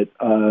off of it,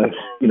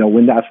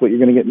 when that's what you're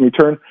going to get in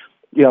return.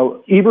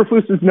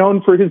 Eberflus is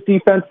known for his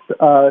defense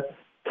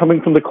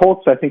coming from the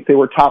Colts. I think they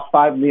were top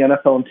 5 in the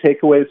NFL in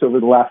takeaways over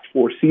the last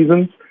 4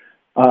 seasons.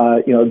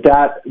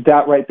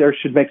 That right there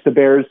should make the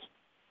Bears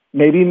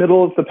maybe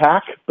middle of the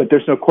pack, but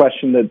there's no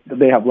question that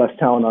they have less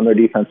talent on their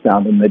defense now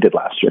than they did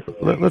last year.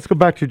 Let's go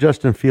back to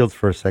Justin Fields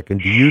for a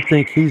second. Do you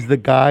think he's the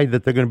guy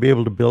that they're going to be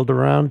able to build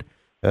around?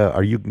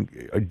 Are you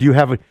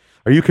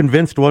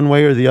convinced one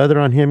way or the other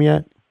on him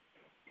yet?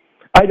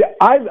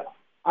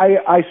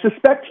 I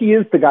suspect he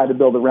is the guy to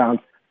build around,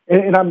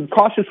 and I'm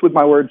cautious with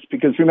my words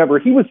because remember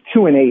he was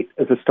 2-8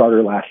 as a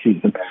starter last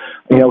season.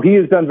 He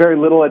has done very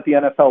little at the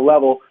NFL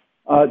level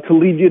to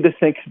lead you to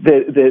think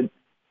that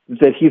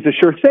he's a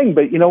sure thing.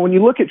 But when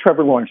you look at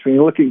Trevor Lawrence, when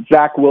you look at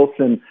Zach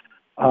Wilson,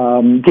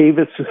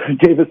 Davis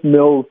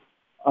Mills,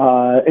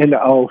 and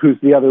who's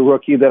the other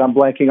rookie that I'm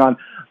blanking on?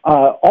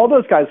 All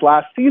those guys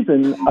last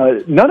season,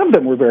 none of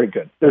them were very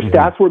good. Their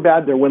stats were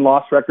bad. Their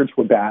win-loss records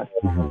were bad.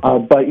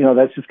 But,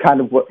 that's just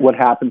kind of what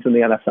happens in the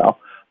NFL.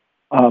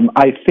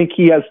 I think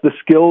he has the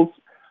skills.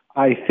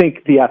 I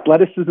think the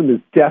athleticism is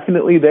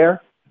definitely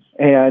there.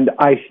 And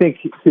I think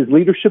his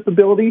leadership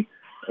ability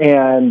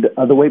and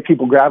the way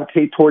people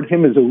gravitate toward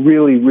him is a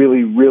really,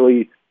 really,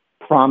 really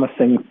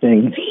promising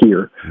thing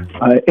here.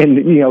 And,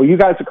 you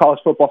guys are college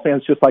football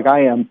fans just like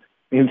I am.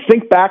 And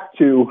think back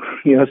to,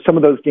 some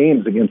of those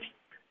games against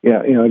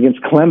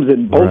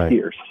Clemson both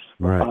years,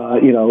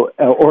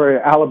 or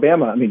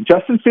Alabama. I mean,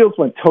 Justin Fields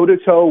went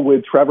toe-to-toe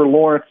with Trevor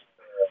Lawrence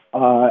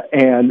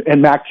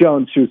and Mac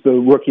Jones, who's the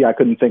rookie I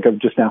couldn't think of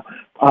just now,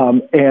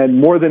 and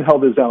more than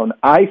held his own.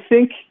 I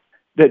think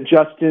that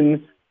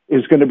Justin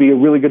is going to be a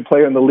really good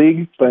player in the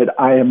league, but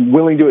I am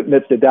willing to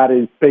admit that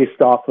is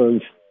based off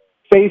of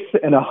faith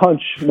and a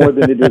hunch more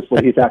than it is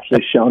what he's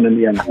actually shown in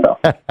the NFL.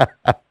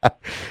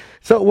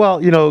 So,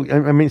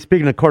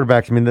 speaking of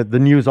quarterbacks, the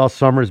news all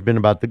summer has been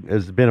about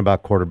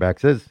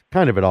quarterbacks, as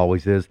kind of it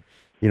always is.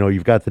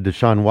 You've got the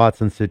Deshaun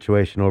Watson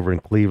situation over in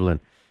Cleveland.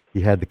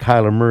 You had the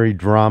Kyler Murray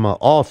drama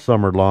all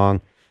summer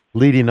long,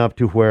 leading up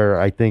to where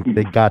I think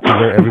they got to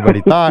where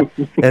everybody thought,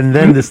 and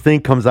then this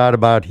thing comes out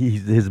about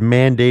his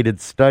mandated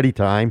study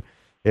time,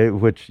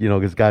 which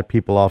has got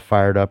people all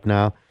fired up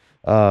now.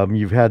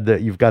 You've got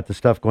the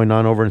stuff going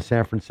on over in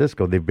San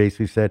Francisco. They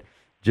basically said,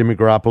 Jimmy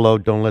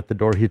Garoppolo, don't let the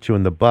door hit you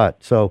in the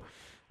butt. So,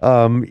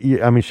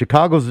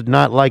 Chicago's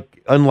not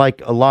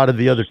unlike a lot of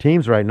the other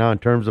teams right now in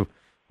terms of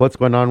what's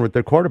going on with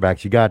their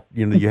quarterbacks.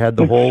 You had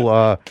the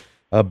whole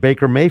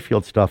Baker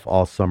Mayfield stuff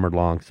all summer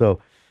long. So,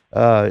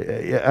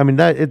 that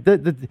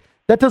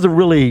doesn't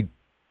really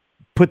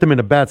put them in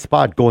a bad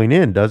spot going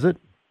in, does it?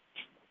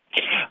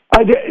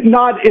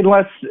 Not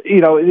unless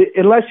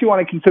you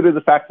want to consider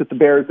the fact that the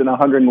Bears in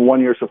 101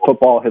 years of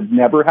football have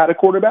never had a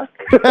quarterback.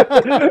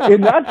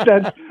 In that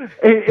sense,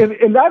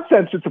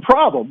 it's a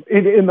problem.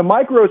 In the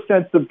micro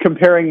sense of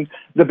comparing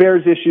the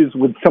Bears' issues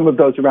with some of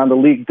those around the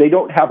league, they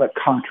don't have a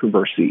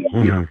controversy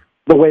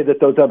the way that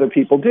those other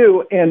people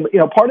do. And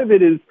part of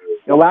it is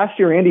last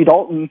year Andy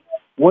Dalton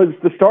was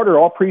the starter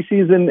all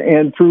preseason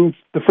and through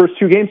the first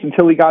 2 games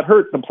until he got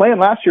hurt. The plan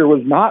last year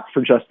was not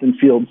for Justin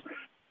Fields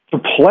to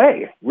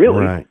play,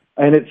 really. Right.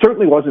 And it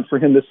certainly wasn't for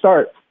him to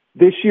start.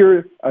 This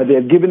year, they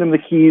have given him the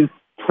keys.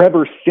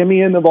 Trevor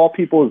Siemian, of all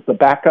people, is the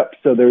backup,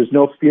 so there's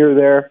no fear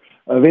there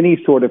of any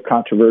sort of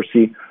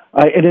controversy.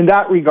 And in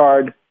that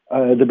regard,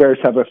 the Bears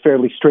have a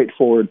fairly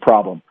straightforward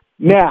problem.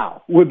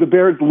 Now, would the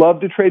Bears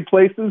love to trade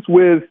places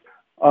with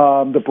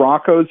the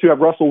Broncos, who have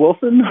Russell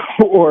Wilson,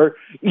 or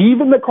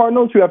even the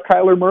Cardinals, who have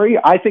Kyler Murray?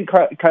 I think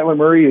Kyler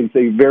Murray is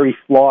a very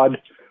flawed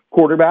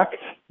quarterback,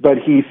 but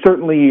he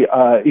certainly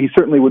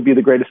would be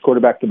the greatest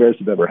quarterback the Bears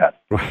have ever had.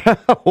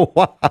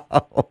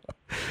 Wow.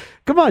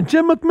 Come on,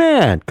 Jim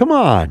McMahon. Come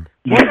on.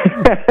 He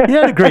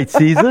had a great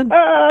season. And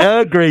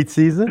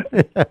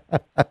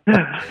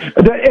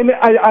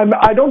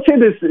I don't say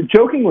this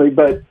jokingly,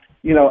 but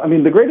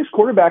the greatest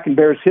quarterback in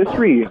Bears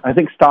history, I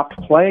think, stopped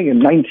playing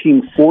in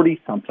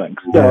 1940 something.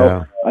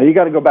 So you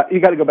got to go back. You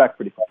got to go back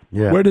pretty far.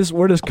 Yeah. Where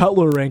does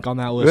Cutler rank on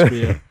that list for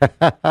you?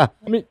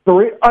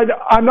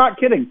 I'm not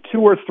kidding. 2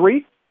 or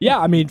 3. Yeah,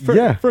 I mean,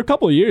 for a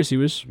couple of years he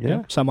was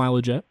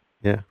semi-legit.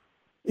 Yeah.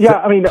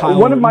 Yeah,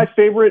 one of my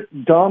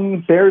favorite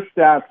dumb Bears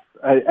stats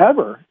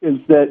ever is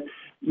that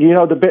do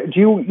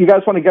you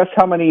guys want to guess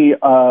how many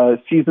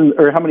seasons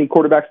or how many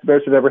quarterbacks the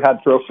Bears have ever had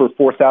throw for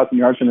 4,000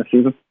 yards in a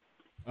season?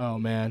 Oh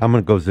man, I'm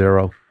gonna go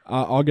 0.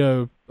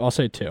 I'll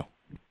say 2.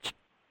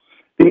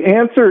 The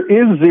answer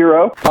is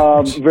 0.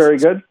 Very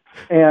good.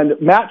 And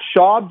Matt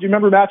Schaub, do you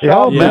remember Matt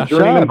Schaub? Yeah,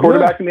 journeyman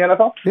quarterback in the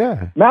NFL?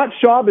 Yeah. Matt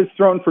Schaub has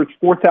thrown for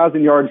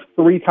 4,000 yards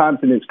 3 times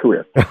in his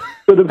career.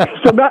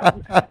 If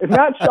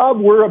Matt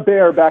Schaub were a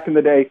Bear back in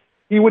the day,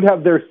 he would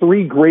have their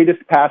 3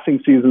 greatest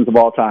passing seasons of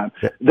all time.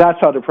 That's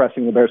how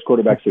depressing the Bears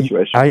quarterback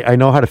situation. I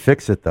know how to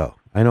fix it, though.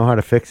 I know how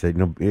to fix it.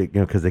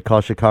 Because they call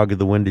Chicago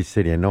the Windy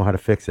City. I know how to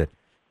fix it.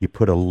 You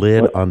put a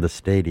lid on the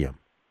stadium.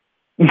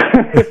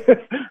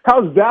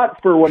 How's that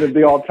for one of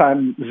the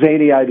all-time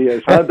zany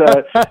ideas? Huh?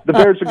 The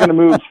Bears are going to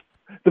move.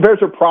 The Bears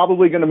are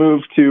probably going to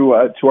move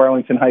to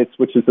Arlington Heights,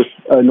 which is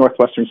a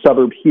northwestern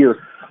suburb here.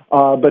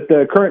 But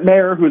the current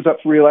mayor, who's up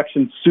for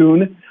re-election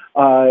soon,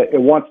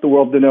 wants the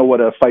world to know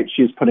what a fight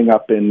she's putting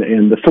up. And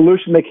the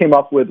solution they came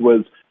up with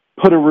was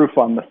put a roof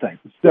on the thing.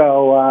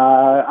 So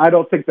I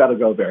don't think that'll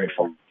go very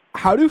far.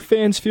 How do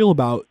fans feel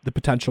about the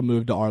potential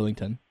move to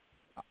Arlington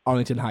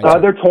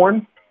Heights? They're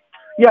torn.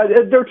 Yeah,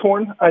 they're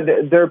torn.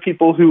 There are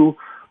people who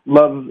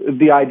love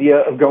the idea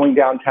of going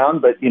downtown,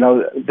 but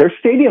their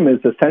stadium is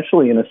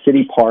essentially in a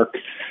city park,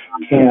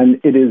 and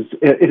it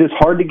is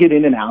hard to get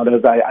in and out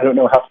of. I don't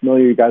know how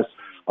familiar you guys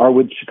are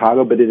with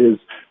Chicago, but it is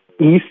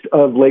east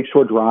of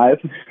Lakeshore Drive,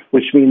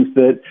 which means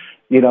that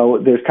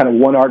there's kind of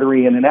one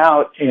artery in and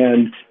out,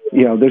 and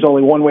there's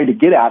only one way to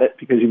get at it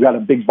because you've got a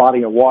big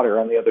body of water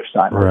on the other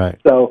side. Right.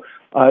 So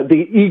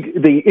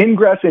the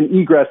ingress and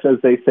egress, as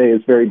they say,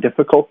 is very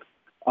difficult.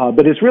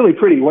 But it's really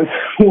pretty. Once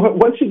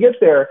you get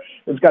there,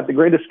 it's got the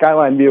greatest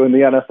skyline view in the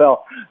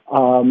NFL,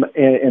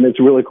 and it's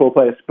a really cool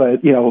place. But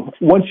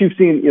once you've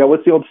seen,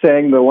 what's the old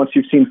saying? Once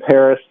you've seen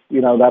Paris,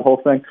 that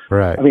whole thing.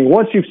 Right. I mean,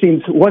 once you've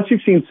seen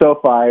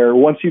SoFi, or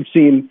once you've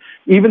seen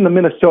even the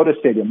Minnesota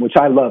Stadium, which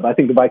I love. I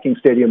think the Viking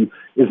Stadium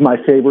is my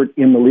favorite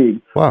in the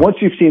league. Wow. Once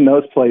you've seen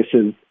those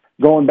places,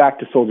 going back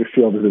to Soldier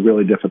Field is a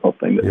really difficult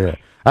thing to do. Yeah.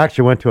 I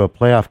actually went to a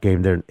playoff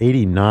game there in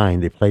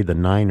 '89. They played the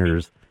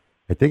Niners.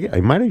 I think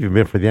it might have even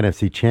been for the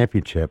NFC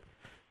Championship.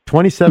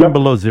 27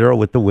 below 0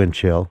 with the wind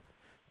chill.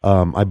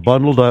 I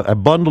bundled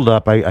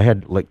up. I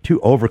had like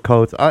 2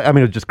 overcoats. I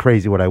mean, it was just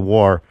crazy what I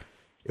wore.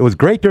 It was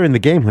great during the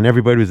game when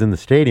everybody was in the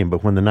stadium,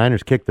 but when the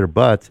Niners kicked their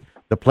butts,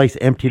 the place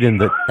emptied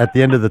at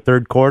the end of the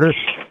third quarter,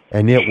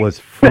 and it was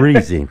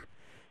freezing.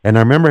 And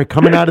I remember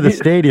coming out of the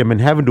stadium and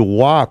having to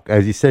walk,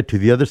 as you said, to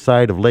the other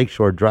side of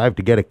Lakeshore Drive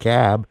to get a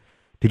cab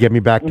to get me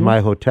back to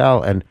my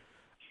hotel, and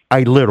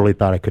I literally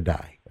thought I could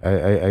die.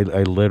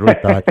 I literally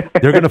thought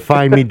they're going to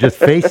find me just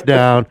face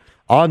down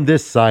on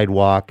this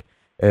sidewalk,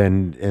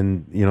 and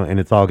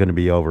it's all going to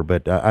be over.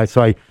 But I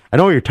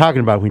know what you're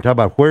talking about when you talk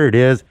about where it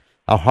is,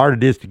 how hard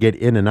it is to get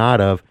in and out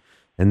of,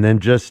 and then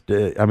just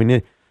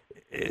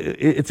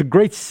it's a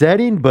great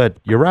setting, but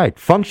you're right.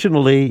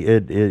 Functionally,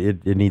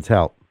 it needs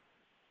help.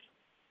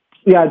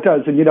 Yeah, it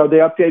does, and they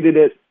updated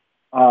it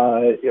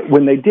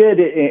when they did,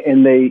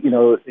 and they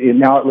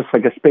now it looks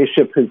like a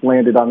spaceship has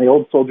landed on the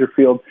old Soldier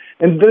Field.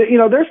 And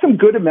there's some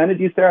good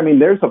amenities there. I mean,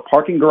 there's a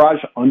parking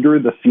garage under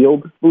the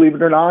field, believe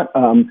it or not.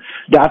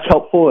 That's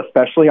helpful,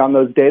 especially on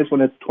those days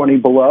when it's 20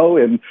 below,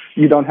 and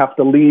you don't have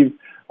to leave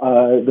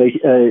a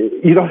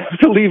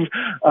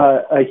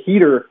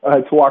heater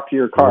to walk to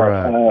your car.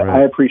 Right.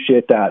 I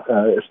appreciate that,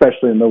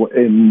 especially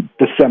in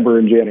December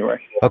and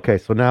January. Okay,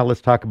 so now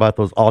let's talk about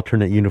those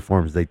alternate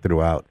uniforms they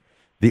threw out,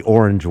 the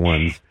orange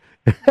ones.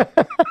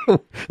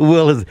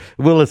 Will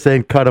is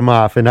saying cut them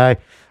off, and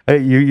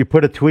you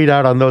put a tweet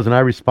out on those, and I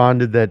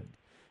responded that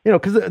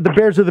because the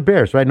Bears are the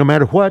Bears, right? No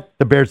matter what,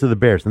 the Bears are the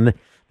Bears, and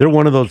they're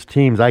one of those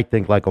teams, I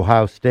think, like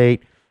Ohio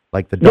State,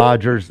 like the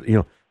Dodgers.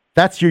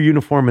 That's your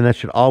uniform, and that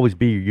should always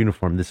be your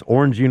uniform. This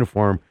orange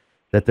uniform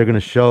that they're going to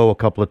show a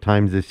couple of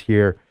times this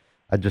year,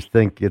 I just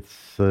think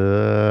it's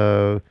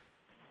I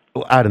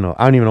don't know.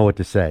 I don't even know what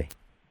to say.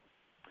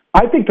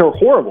 I think they're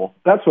horrible.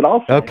 That's what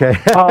I'll say. Okay.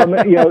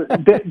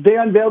 They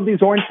unveiled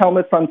these orange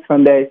helmets on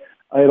Sunday.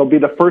 It'll be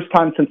the first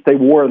time since they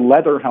wore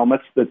leather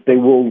helmets that they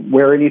will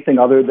wear anything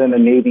other than a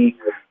navy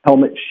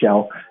helmet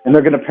shell. And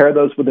they're going to pair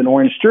those with an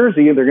orange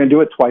jersey, and they're going to do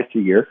it twice a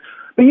year.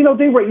 But,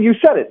 you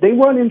said it. They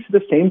run into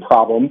the same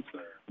problems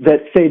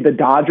that, say, the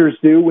Dodgers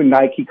do when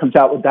Nike comes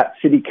out with that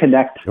City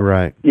Connect,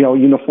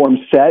 uniform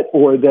set,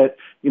 or that,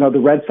 The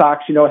Red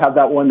Sox, have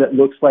that one that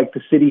looks like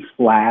the city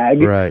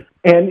flag. Right.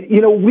 And,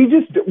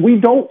 we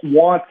don't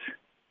want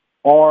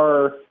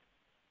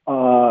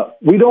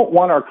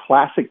our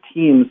classic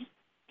teams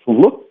to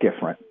look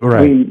different. Right.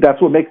 I mean,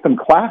 that's what makes them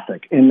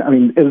classic.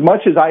 And as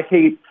much as I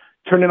hate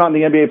turning on the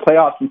NBA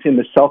playoffs and seeing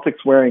the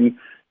Celtics wearing,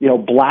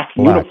 black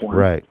uniforms,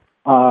 right.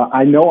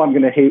 I know I'm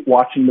going to hate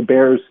watching the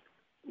Bears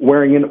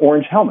wearing an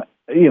orange helmet.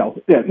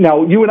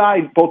 Now you and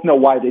I both know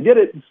why they did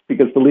it. It's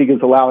because the league is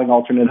allowing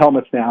alternate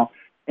helmets now.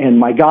 And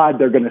my God,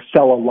 they're going to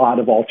sell a lot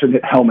of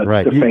alternate helmets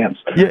to fans.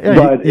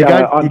 But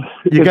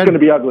it's going to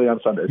be ugly on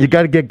Sundays. You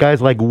got to get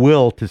guys like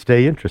Will to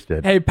stay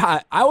interested. Hey,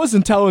 Pat, I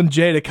wasn't telling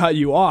Jay to cut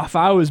you off.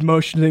 I was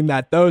motioning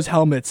that those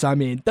helmets,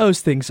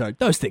 those things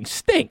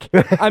stink.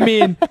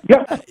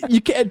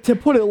 You can't, to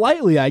put it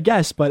lightly, I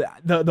guess, but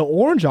the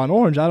orange on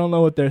orange, I don't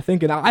know what they're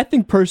thinking. I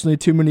think personally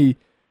too many,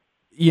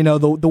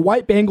 the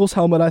white Bengals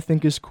helmet I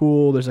think is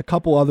cool. There's a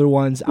couple other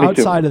ones.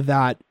 Outside of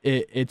that,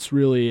 it's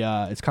really,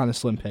 it's kind of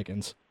slim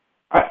pickings.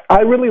 I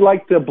really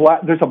like the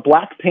black. There's a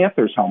Black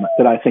Panthers helmet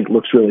that I think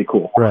looks really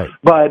cool. Right.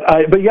 But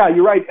yeah,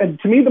 you're right. And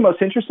to me, the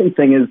most interesting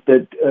thing is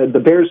that the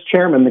Bears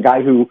chairman, the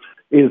guy who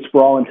is,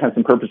 for all intents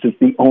and purposes,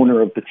 the owner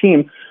of the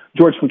team,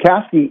 George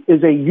McCaskey,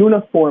 is a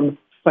uniform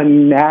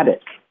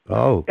fanatic.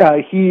 Oh.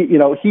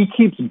 He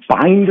keeps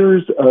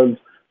binders of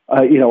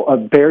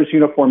Bears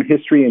uniform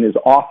history in his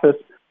office.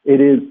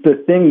 It is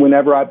the thing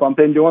whenever I bump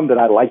into him that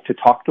I like to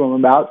talk to him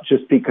about,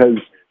 just because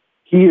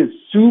he is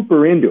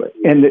super into it,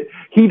 and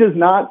he does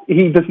not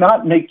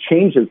make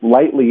changes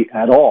lightly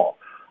at all.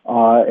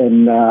 I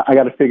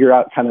got to figure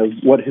out kind of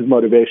what his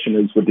motivation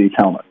is with these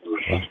helmets.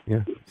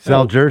 Yeah,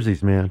 sell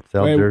jerseys, man.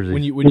 Sell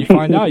jerseys. When you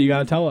find out, you got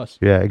to tell us.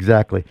 Yeah,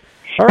 exactly.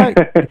 All right.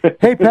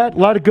 Hey, Pat, a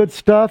lot of good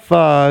stuff.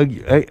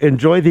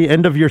 Enjoy the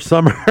end of your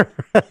summer,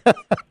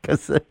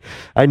 because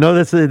I know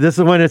this is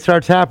when it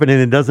starts happening.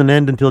 It doesn't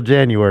end until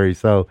January,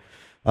 so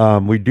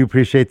we do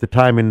appreciate the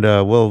time, and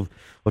we'll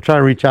try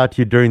to reach out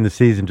to you during the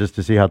season just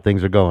to see how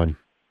things are going.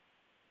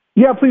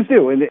 Yeah, please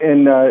do.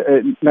 And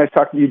nice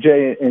talking to you,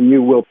 Jay, and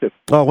you, Will, too.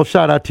 Oh, well,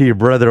 shout out to your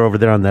brother over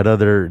there on that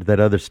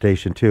other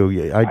station,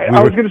 too.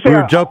 I was going to say, we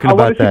were joking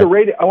about that. I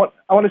want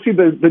to see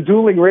the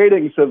dueling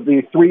ratings of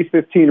the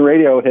 3:15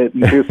 radio hit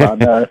in Tucson.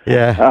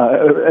 Yeah.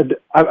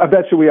 I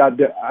bet you we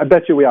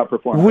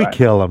outperform. We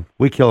kill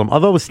them.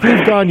 Although with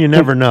Steve gone, you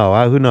never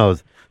know. Who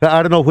knows?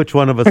 I don't know which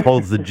one of us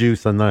holds the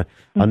juice on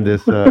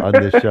this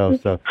show.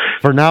 So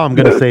for now, I'm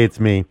going to say it's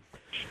me.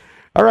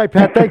 All right,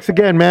 Pat. Thanks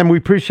again, man. We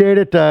appreciate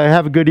it.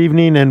 Have a good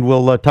evening, and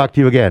we'll talk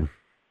to you again.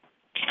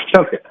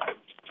 Okay.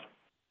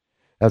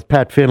 That's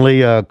Pat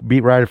Finley,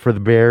 beat writer for the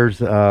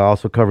Bears,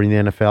 also covering the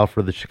NFL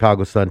for the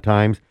Chicago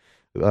Sun-Times.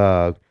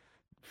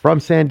 From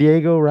San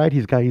Diego, right?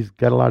 He's got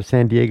a lot of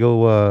San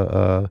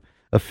Diego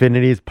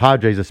affinities,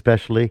 Padres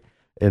especially,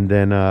 and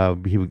then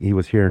he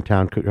was here in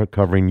town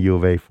covering U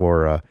of A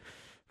for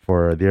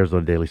the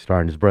Arizona Daily Star,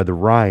 and his brother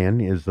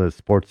Ryan is the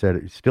sports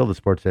editor, still the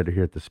sports editor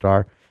here at the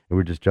Star. And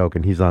we're just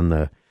joking. He's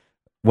on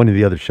one of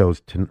the other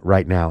shows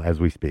right now as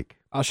we speak.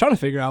 I was trying to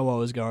figure out what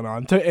was going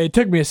on. It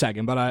took me a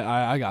second, but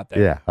I got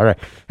there. Yeah. All right.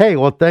 Hey,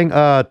 well, thanks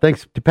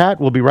to Pat.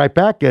 We'll be right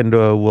back, and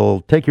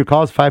we'll take your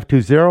calls,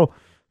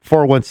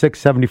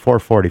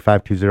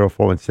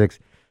 520-416-7440,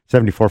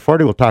 520-416-7440.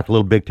 We'll talk a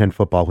little Big Ten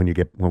football when we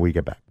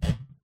get back.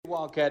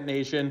 Wildcat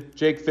Nation,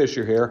 Jake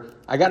Fisher here.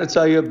 I got to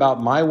tell you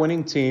about my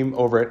winning team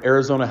over at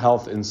Arizona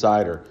Health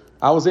Insider.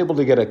 I was able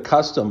to get a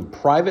custom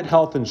private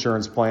health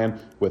insurance plan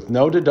with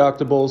no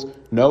deductibles,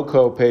 no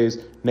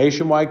copays,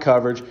 nationwide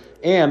coverage,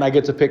 and I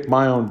get to pick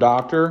my own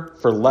doctor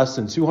for less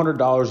than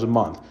 $200 a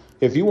month.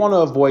 If you want to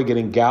avoid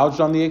getting gouged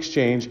on the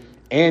exchange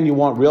and you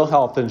want real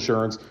health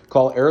insurance,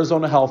 call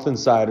Arizona Health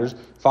Insiders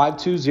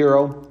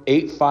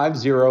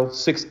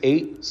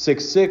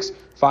 520-850-6866,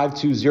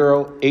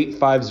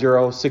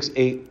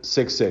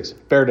 520-850-6866.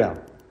 Bear down.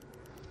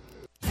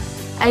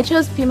 I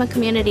chose Pima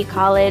Community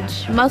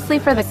College mostly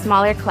for the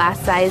smaller class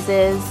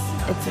sizes.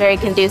 It's very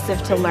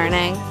conducive to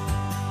learning.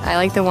 I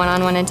like the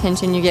one-on-one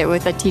attention you get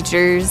with the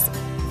teachers.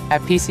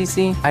 At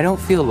PCC, I don't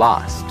feel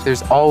lost.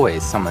 There's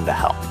always someone to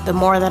help. The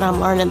more that I'm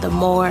learning, the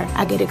more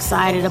I get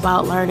excited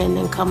about learning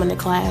and coming to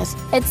class.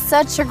 It's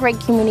such a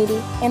great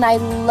community, and I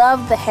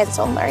love the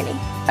hands-on learning.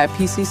 At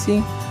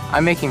PCC,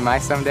 I'm making my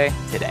someday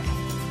today.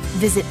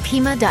 Visit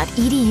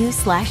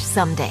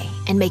pima.edu/someday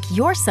and make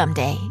your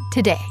someday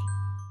today.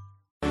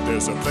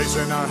 There's a place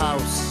in our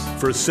house.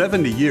 For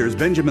 70 years,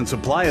 Benjamin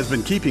Supply has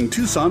been keeping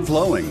Tucson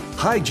flowing.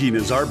 Hygiene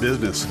is our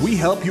business. We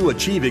help you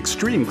achieve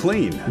extreme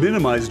clean.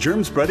 Minimize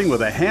germ spreading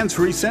with a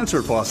hands-free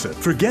sensor faucet.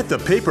 Forget the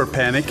paper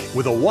panic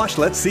with a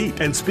washlet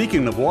seat. And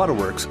speaking of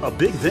waterworks, a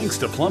big thanks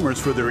to plumbers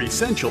for their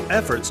essential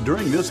efforts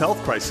during this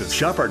health crisis.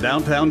 Shop our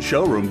downtown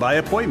showroom by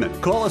appointment.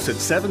 Call us at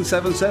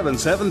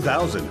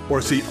 777-7000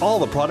 or see all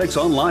the products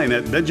online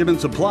at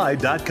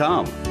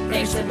benjaminsupply.com.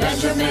 Thanks to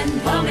Benjamin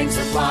Plumbing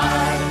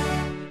Supply.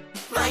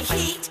 My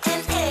heat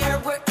and air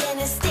were in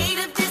a state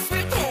of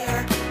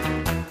disrepair.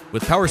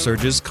 With power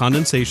surges,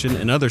 condensation,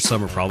 and other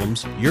summer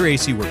problems, your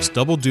AC works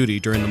double duty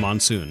during the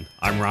monsoon.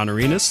 I'm Ron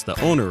Arenas,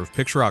 the owner of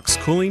Picture Rock's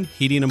Cooling,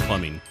 Heating, and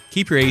Plumbing.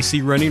 Keep your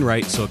AC running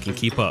right so it can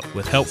keep up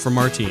with help from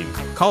our team.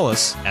 Call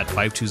us at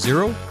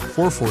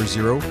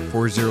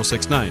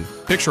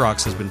 520-440-4069. Picture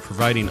Rocks has been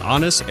providing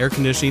honest air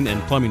conditioning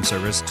and plumbing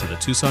service to the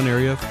Tucson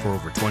area for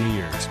over 20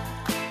 years.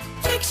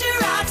 Picture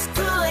Rocks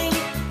Cooling,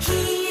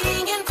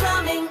 Heating, and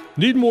Plumbing.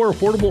 Need more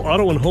affordable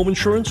auto and home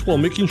insurance while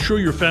making sure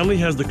your family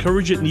has the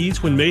coverage it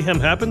needs when mayhem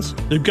happens?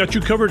 They've got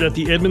you covered at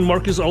the Edmund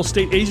Marcus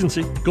Allstate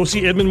Agency. Go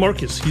see Edmund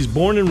Marcus. He's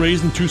born and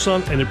raised in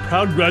Tucson and a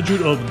proud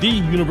graduate of the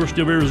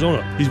University of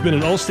Arizona. He's been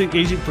an Allstate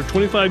agent for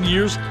 25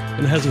 years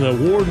and has an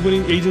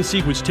award-winning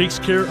agency which takes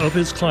care of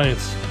his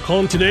clients.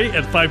 Call him today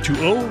at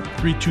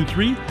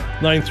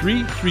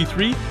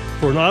 520-323-9333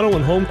 for an auto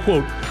and home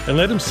quote and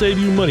let him save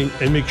you money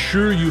and make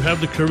sure you have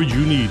the coverage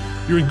you need.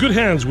 You're in good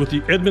hands with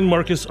the Edmund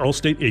Marcus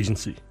Allstate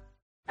Agency.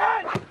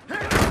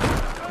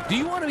 Do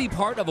you want to be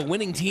part of a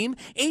winning team?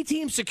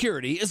 A-Team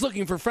Security is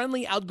looking for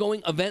friendly,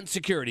 outgoing event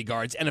security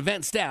guards and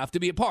event staff to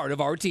be a part of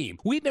our team.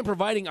 We've been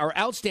providing our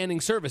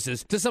outstanding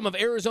services to some of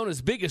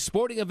Arizona's biggest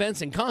sporting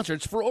events and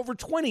concerts for over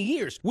 20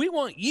 years. We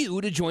want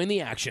you to join the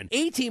action.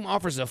 A-Team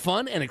offers a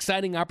fun and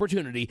exciting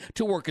opportunity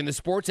to work in the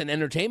sports and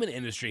entertainment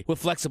industry with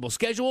flexible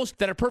schedules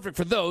that are perfect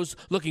for those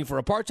looking for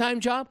a part-time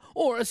job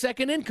or a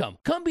second income.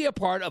 Come be a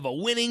part of a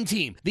winning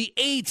team, the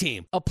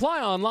A-Team. Apply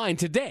online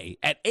today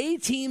at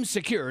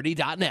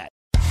ateamsecurity.net.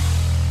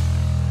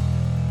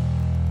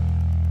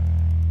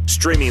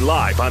 Streaming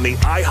live on the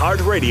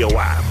iHeartRadio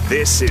app,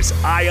 this is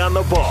Eye on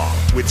the Ball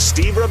with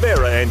Steve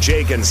Rivera and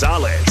Jay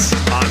Gonzalez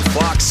on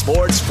Fox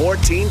Sports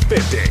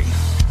 1450.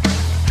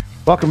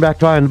 Welcome back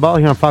to Eye on the Ball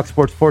here on Fox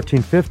Sports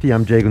 1450.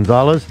 I'm Jay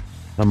Gonzalez.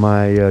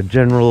 My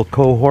general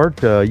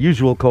cohort,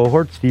 usual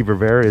cohort, Steve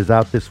Rivera, is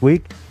out this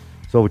week.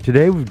 So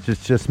today, we've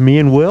just me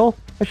and Will.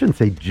 I shouldn't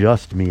say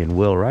just me and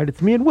Will, right?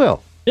 It's me and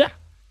Will.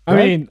 I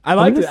mean, I'd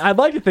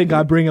like to think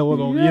I bring a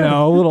little,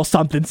 a little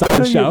something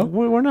show.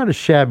 We're not a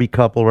shabby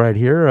couple right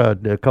here.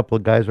 A couple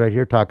of guys right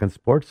here talking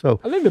sports. So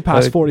I think the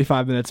past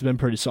 45 minutes have been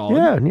pretty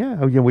solid.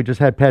 Yeah. We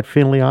just had Pat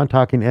Finley on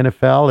talking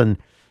NFL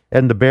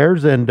and the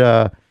Bears and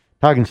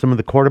talking some of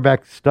the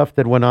quarterback stuff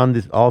that went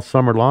on all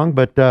summer long.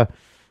 But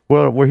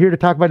we're here to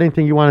talk about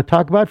anything you want to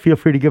talk about. Feel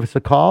free to give us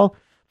a call,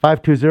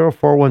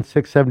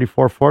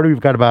 520-416-7440. We've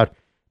got about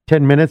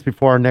 10 minutes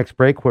before our next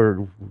break.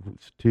 We're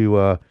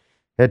to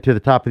head to the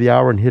top of the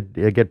hour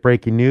and get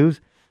breaking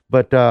news.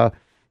 But,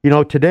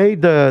 today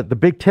the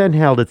Big Ten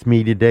held its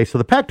meeting today. So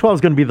the Pac-12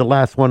 is going to be the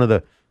last one of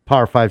the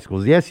Power 5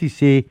 schools. The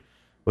SEC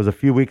was a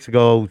few weeks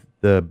ago.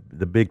 The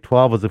Big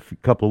 12 was a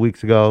couple of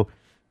weeks ago.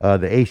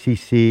 The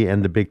ACC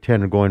and the Big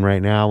Ten are going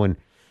right now. And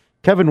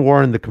Kevin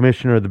Warren, the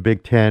commissioner of the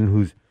Big Ten,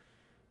 who's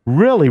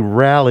really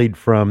rallied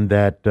from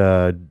that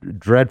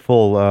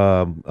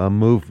dreadful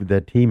move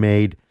that he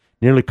made,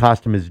 nearly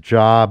cost him his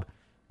job.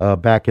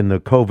 Back in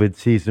the COVID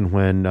season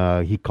when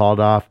he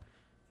called off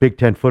Big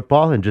Ten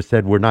football and just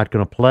said, we're not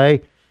going to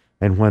play.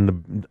 And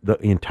when the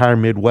entire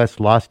Midwest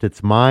lost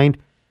its mind,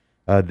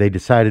 they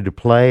decided to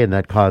play, and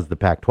that caused the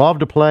Pac-12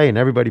 to play, and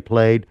everybody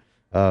played.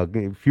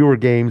 Fewer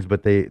games,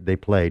 but they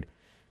played.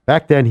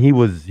 Back then,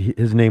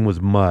 his name was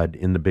Mud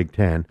in the Big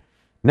Ten.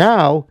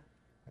 Now,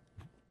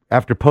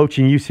 after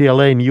poaching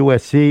UCLA and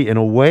USC in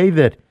a way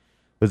that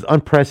was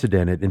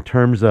unprecedented in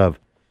terms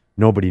of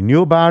nobody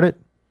knew about it,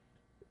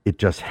 it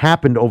just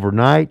happened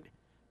overnight,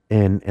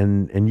 and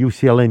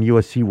UCLA and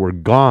USC were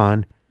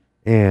gone,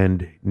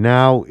 and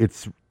now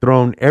it's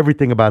thrown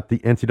everything about the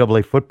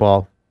NCAA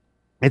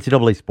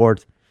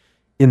sports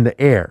in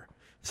the air.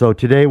 So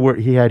today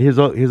he had his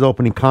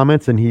opening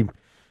comments, and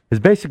his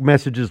basic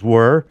messages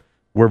were,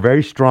 we're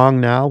very strong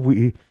now.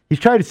 He's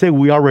trying to say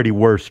we already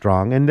were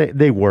strong, and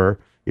they were.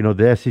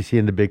 The SEC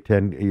and the Big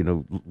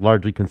Ten,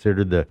 largely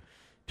considered the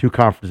two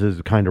conferences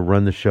that kind of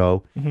run the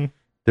show. Mm-hmm.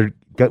 They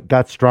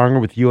got stronger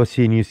with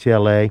USC and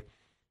UCLA.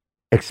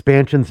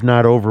 Expansion's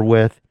not over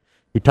with.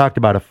 He talked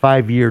about a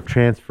 5-year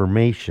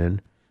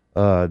transformation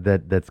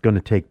that's going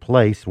to take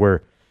place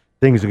where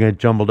things are going to get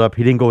jumbled up.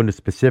 He didn't go into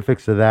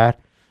specifics of that.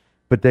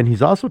 But then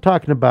he's also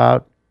talking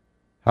about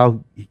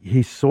how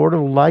he sort of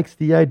likes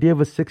the idea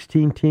of a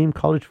 16-team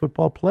college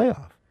football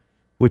playoff,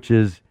 which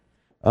is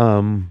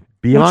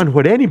beyond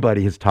what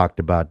anybody has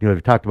talked about.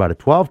 They've talked about a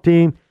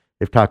 12-team.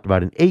 They've talked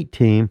about an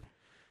 8-team.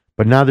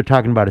 But now they're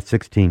talking about a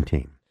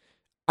 16-team.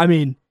 I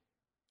mean,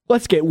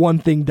 let's get one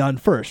thing done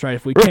first, right?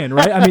 If we can,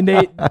 right? I mean,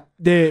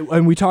 they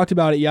and we talked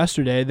about it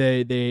yesterday.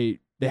 They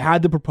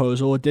had the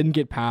proposal. It didn't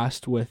get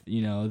passed with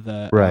with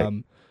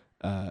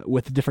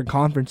the different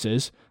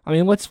conferences. I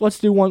mean, let's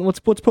do one. Let's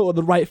put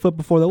the right foot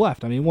before the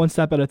left. I mean, one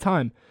step at a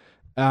time.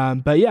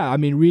 But yeah, I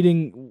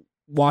mean,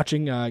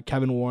 watching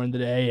Kevin Warren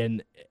today,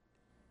 and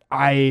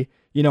I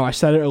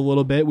said it a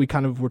little bit. We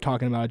kind of were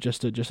talking about it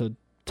just a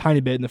tiny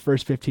bit in the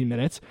first 15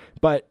 minutes,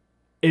 but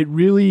it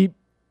really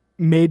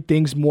made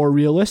things more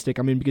realistic.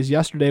 I mean, because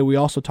yesterday we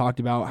also talked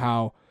about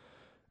how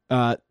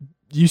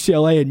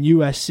UCLA and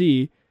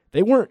USC,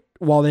 they weren't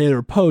while they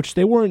were poached,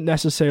 they weren't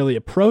necessarily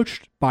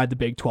approached by the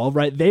Big 12,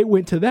 right? They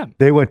went to them.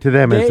 They went to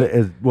them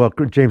as well.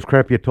 James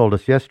Crepia told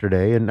us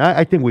yesterday, and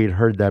I think we had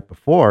heard that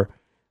before,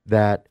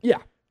 that the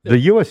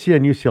USC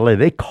and UCLA,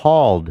 they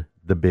called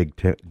the Big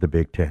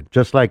Ten,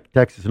 just like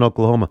Texas and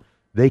Oklahoma.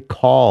 They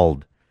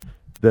called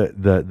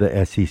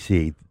the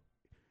SEC,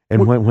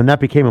 and when that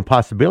became a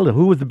possibility,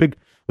 who was the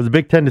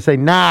Big Ten to say,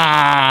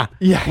 nah,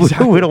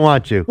 exactly. we don't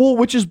want you? Well,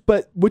 which is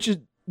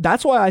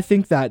that's why I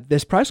think that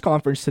this press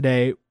conference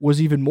today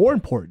was even more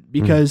important,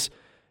 because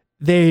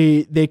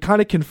they kind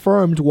of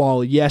confirmed,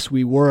 while yes,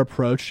 we were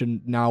approached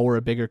and now we're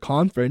a bigger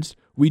conference,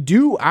 we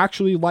do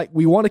actually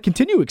we want to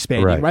continue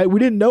expanding, right? We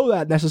didn't know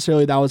that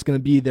necessarily that was going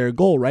to be their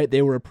goal, right?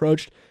 They were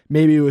approached.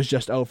 Maybe it was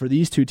just, for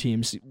these two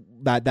teams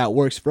that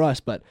works for us,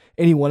 but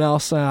anyone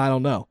else, I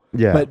don't know.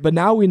 Yeah. But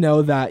now we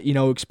know that,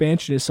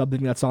 expansion is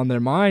something that's on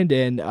their mind,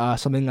 and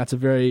something that's a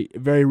very,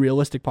 very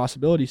realistic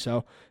possibility.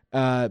 So,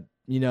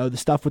 the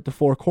stuff with the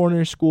Four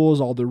Corners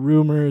schools, all the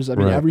rumors,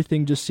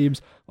 everything just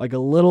seems like a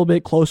little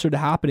bit closer to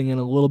happening and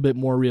a little bit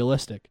more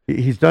realistic.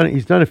 He's done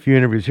a few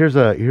interviews. Here's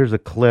a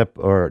clip,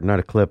 or not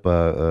a clip,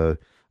 a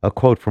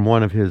quote from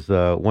one of his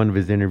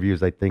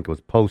interviews. I think it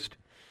was post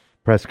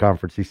press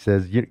conference. He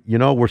says,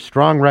 we're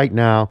strong right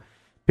now.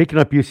 Picking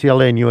up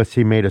UCLA and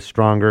USC made us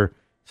stronger.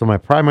 So my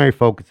primary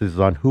focus is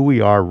on who we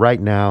are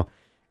right now,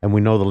 and we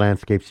know the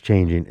landscape's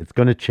changing. It's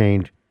going to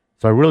change.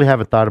 So I really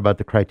haven't thought about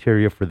the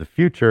criteria for the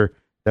future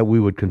that we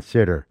would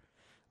consider.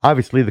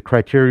 Obviously, the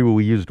criteria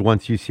we used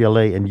once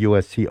UCLA and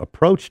USC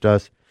approached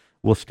us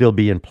will still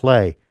be in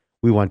play.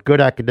 We want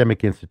good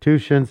academic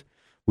institutions.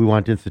 We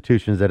want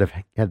institutions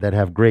that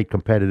have great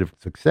competitive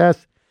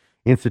success,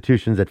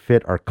 institutions that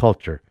fit our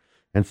culture.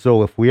 And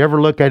so if we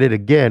ever look at it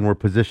again, we're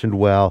positioned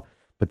well,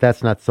 but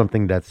that's not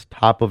something that's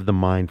top of the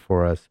mind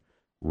for us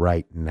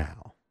right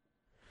now.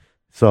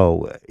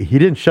 So he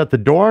didn't shut the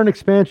door on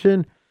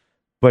expansion,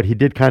 but he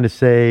did kind of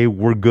say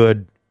we're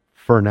good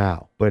for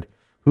now. But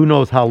who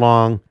knows how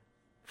long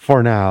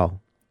for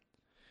now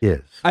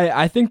is.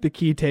 I think the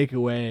key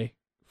takeaway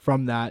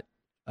from that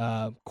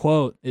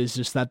quote is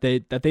just that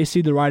they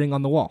see the writing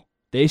on the wall.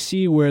 They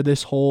see where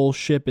this whole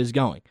ship is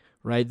going,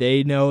 right?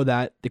 They know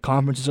that the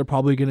conferences are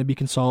probably going to be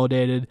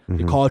consolidated.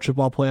 The college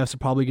football playoffs are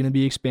probably going to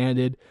be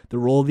expanded. The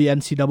role of the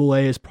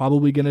NCAA is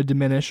probably going to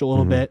diminish a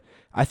little bit.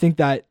 I think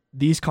that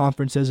these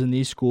conferences and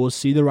these schools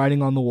see the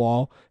writing on the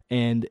wall,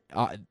 and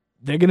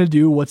they're going to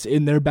do what's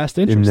in their best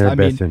interest.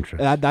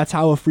 Interest. That's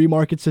how a free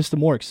market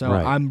system works. So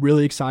Right. I'm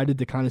really excited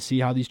to kind of see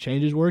how these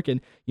changes work.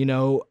 And,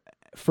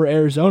 for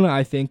Arizona,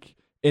 I think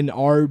in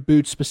our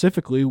boots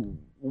specifically,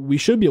 we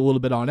should be a little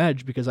bit on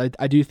edge, because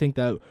I do think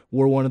that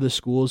we're one of the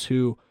schools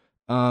who,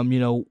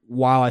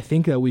 while I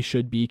think that we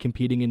should be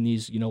competing in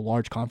these,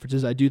 large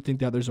conferences, I do think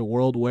that there's a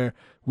world where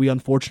we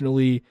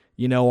unfortunately,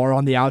 are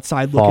on the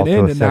outside Fall looking to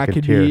in, a and that second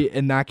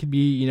could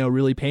be,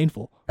 really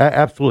painful.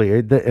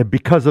 Absolutely,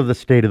 because of the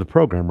state of the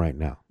program right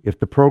now. If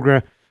the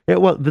program,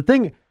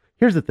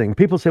 here's the thing.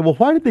 People say, well,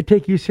 why did they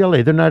take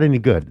UCLA? They're not any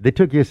good. They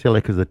took UCLA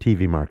because of the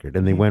TV market,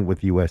 and they went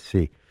with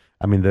USC.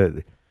 I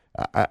mean,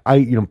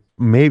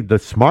 maybe the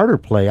smarter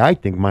play, I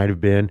think, might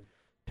have been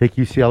take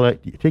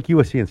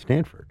USC and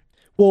Stanford.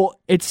 Well,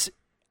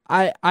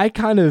 I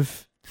kind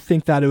of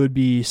think that it would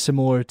be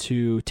similar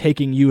to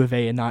taking U of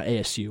A and not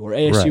ASU, or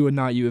ASU and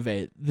not U of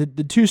A.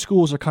 The two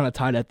schools are kind of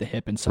tied at the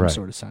hip in some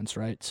sort of sense,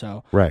 right?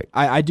 So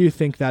I do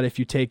think that if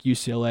you take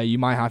UCLA, you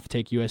might have to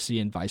take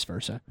USC and vice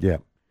versa. Yeah.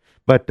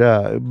 But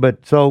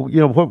so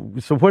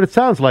what it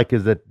sounds like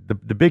is that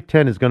the Big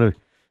Ten is going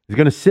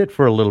to sit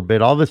for a little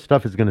bit. All this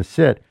stuff is going to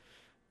sit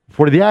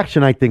for the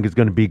action. I think is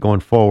going to be going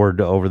forward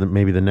over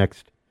maybe the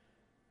next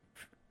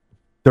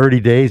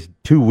 30 days,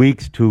 2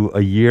 weeks to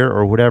a year,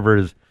 or whatever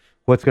is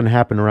what's going to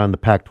happen around the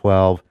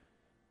Pac-12,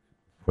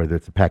 whether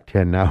it's the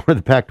Pac-10 now or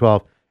the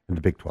Pac-12 and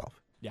the Big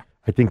 12. Yeah,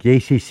 I think the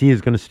ACC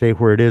is going to stay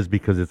where it is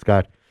because it's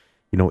got,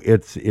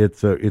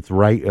 its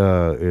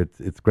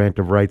grant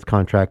of rights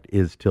contract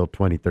is till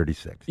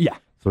 2036. Yeah.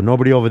 So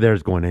nobody over there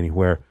is going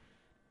anywhere.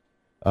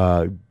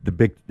 The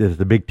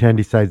Big Ten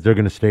decides they're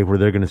going to stay where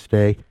they're going to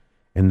stay,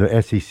 and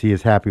the SEC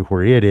is happy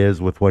where it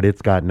is with what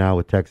it's got now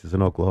with Texas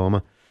and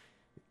Oklahoma.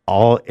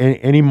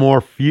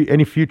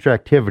 Any future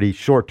activity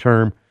short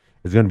term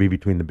is going to be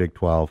between the Big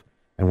 12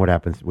 and what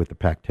happens with the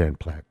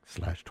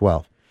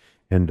Pac-10/12.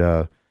 And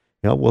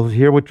we'll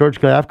hear what George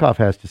Klyavkov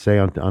has to say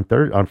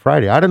on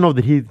Friday. I don't know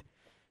that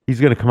he's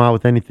going to come out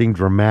with anything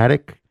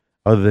dramatic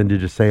other than to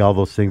just say all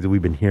those things that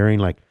we've been hearing,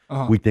 like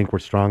we think we're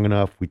strong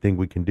enough, we think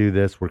we can do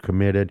this, we're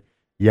committed,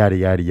 yada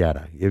yada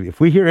yada. If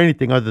we hear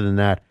anything other than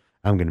that,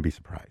 I'm going to be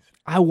surprised.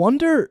 I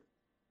wonder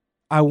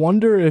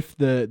if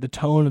the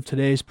tone of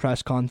today's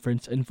press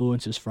conference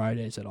influences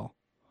Friday's at all.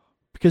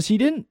 Because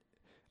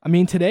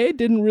today it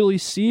didn't really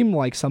seem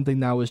like something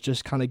that was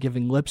just kind of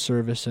giving lip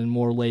service and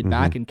more laid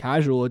back and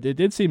casual. It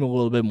did seem a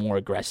little bit more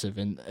aggressive.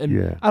 And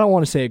I don't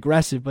want to say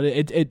aggressive, but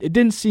it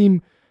didn't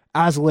seem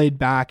as laid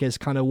back as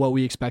kind of what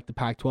we expect the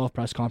Pac-12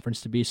 press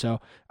conference to be.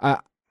 So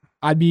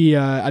I'd be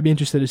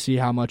interested to see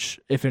how much,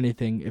 if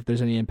anything, if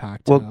there's any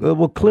impact.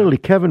 Well, clearly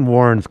Kevin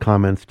Warren's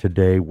comments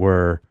today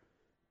were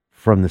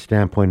from the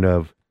standpoint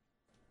of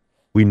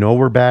we know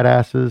we're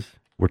badasses.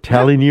 We're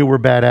telling you we're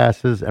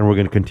badasses, and we're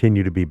going to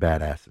continue to be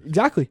badasses.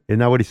 Exactly. Isn't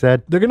that what he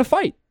said? They're going to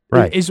fight.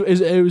 Right.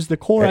 It was the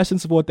core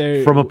essence of what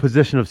they're... From a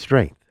position of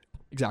strength.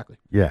 Exactly.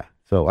 Yeah.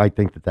 So I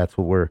think that's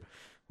what we're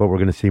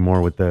going to see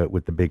more with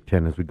the Big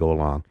Ten as we go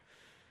along.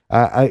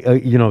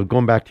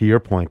 Going back to your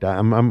point,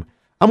 I'm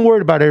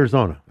worried about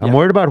Arizona. I'm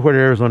worried about where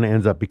Arizona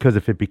ends up, because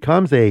if it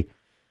becomes a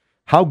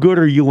how good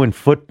are you in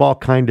football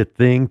kind of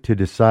thing to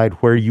decide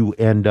where you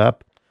end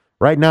up,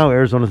 right now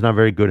Arizona's not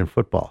very good in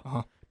football.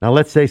 Uh-huh. Now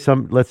let's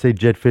say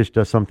Jed Fish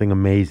does something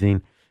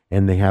amazing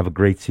and they have a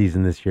great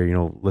season this year.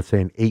 Let's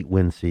say an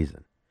 8-win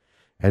season,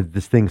 and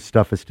this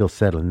stuff is still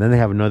settling. Then they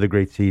have another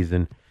great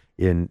season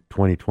in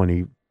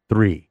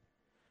 2023.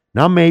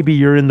 Now maybe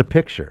you're in the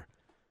picture,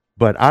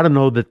 but I don't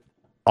know that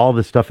all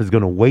this stuff is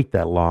going to wait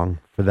that long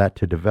for that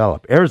to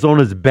develop.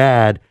 Arizona's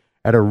bad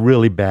at a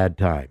really bad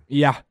time.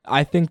 Yeah,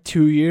 I think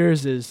 2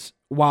 years is,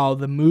 while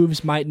the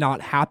moves might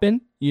not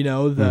happen,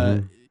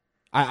 I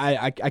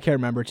can't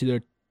remember. It's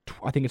either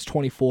I think it's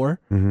 24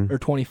 or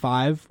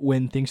 25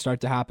 when things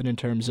start to happen in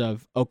terms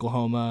of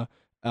Oklahoma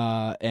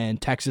and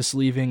Texas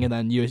leaving, and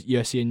then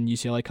USC and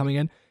UCLA coming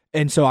in.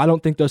 And so I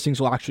don't think those things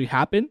will actually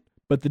happen,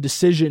 but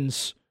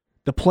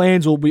the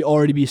plans will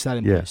already be set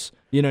in place.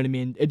 You know what I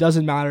mean? It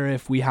doesn't matter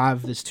if we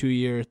have this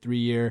 2-year,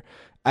 3-year.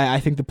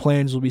 I think the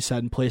plans will be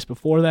set in place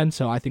before then.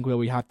 So I think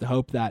we have to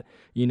hope that,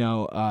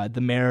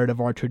 the merit of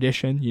our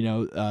tradition,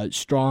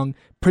 strong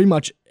pretty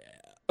much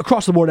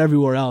across the board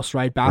everywhere else,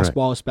 right?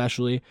 Basketball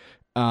especially.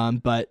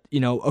 But,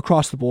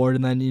 across the board,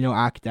 and then,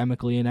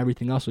 academically and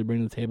everything else we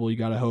bring to the table, you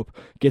got to hope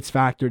gets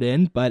factored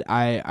in. But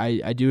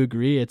I do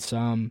agree. It's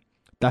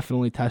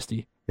definitely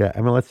testy. Yeah. I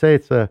mean, let's say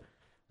it's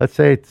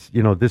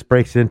this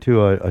breaks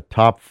into a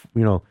top,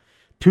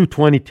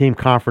 220 team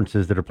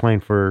conferences that are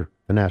playing for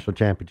the national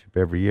championship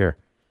every year.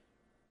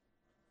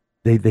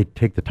 They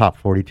take the top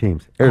 40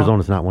 teams.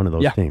 Arizona's not one of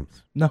those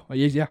teams. No,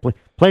 yeah.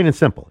 Plain and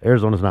simple.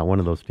 Arizona's not one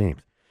of those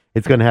teams.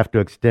 It's going to have to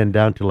extend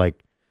down to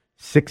like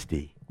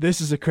 60.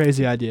 This is a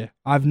crazy idea.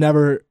 I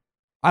don't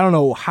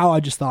know how I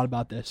just thought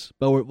about this,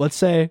 but let's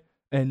say,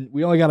 and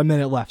we only got a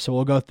minute left, so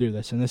we'll go through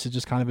this, and this is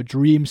just kind of a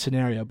dream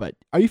scenario, but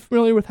are you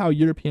familiar with how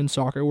European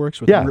soccer works?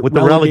 With with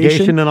the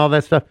relegation and all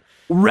that stuff?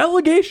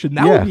 Relegation,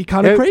 that would be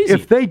kind of crazy.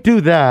 If they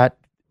do that,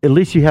 at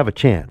least you have a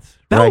chance.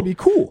 That would be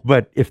cool.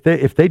 But if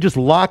they just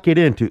lock it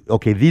into,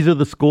 okay, these are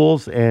the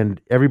schools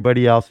and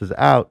everybody else is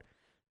out,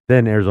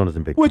 then Arizona's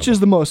in big trouble. Which is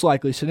the most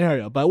likely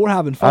scenario, but we're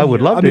having fun. I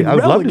would love to. I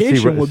would love to see.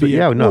 Relegation would be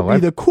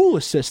the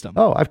coolest system.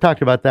 Oh, I've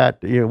talked about that.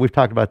 We've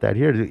talked about that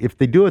here. If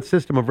they do a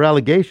system of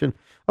relegation,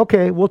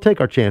 okay, we'll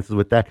take our chances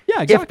with that.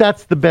 Yeah, exactly. If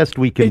that's the best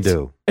we can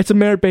do. It's a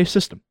merit-based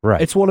system.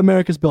 Right. It's what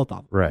America's built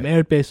on. Right.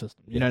 Merit-based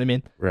system. You know what I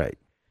mean? Right.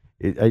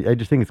 I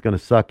just think it's going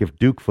to suck if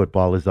Duke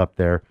football is up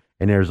there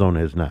and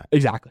Arizona is not.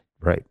 Exactly.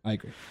 Right. I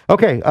agree.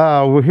 Okay,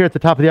 we're here at the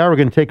top of the hour. We're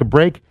going to take a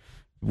break.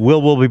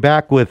 We'll be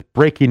back with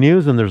breaking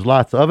news, and there's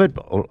lots of it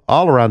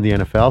all around the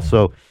NFL.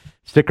 So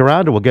stick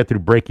around, and we'll get through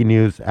breaking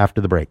news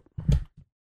after the break.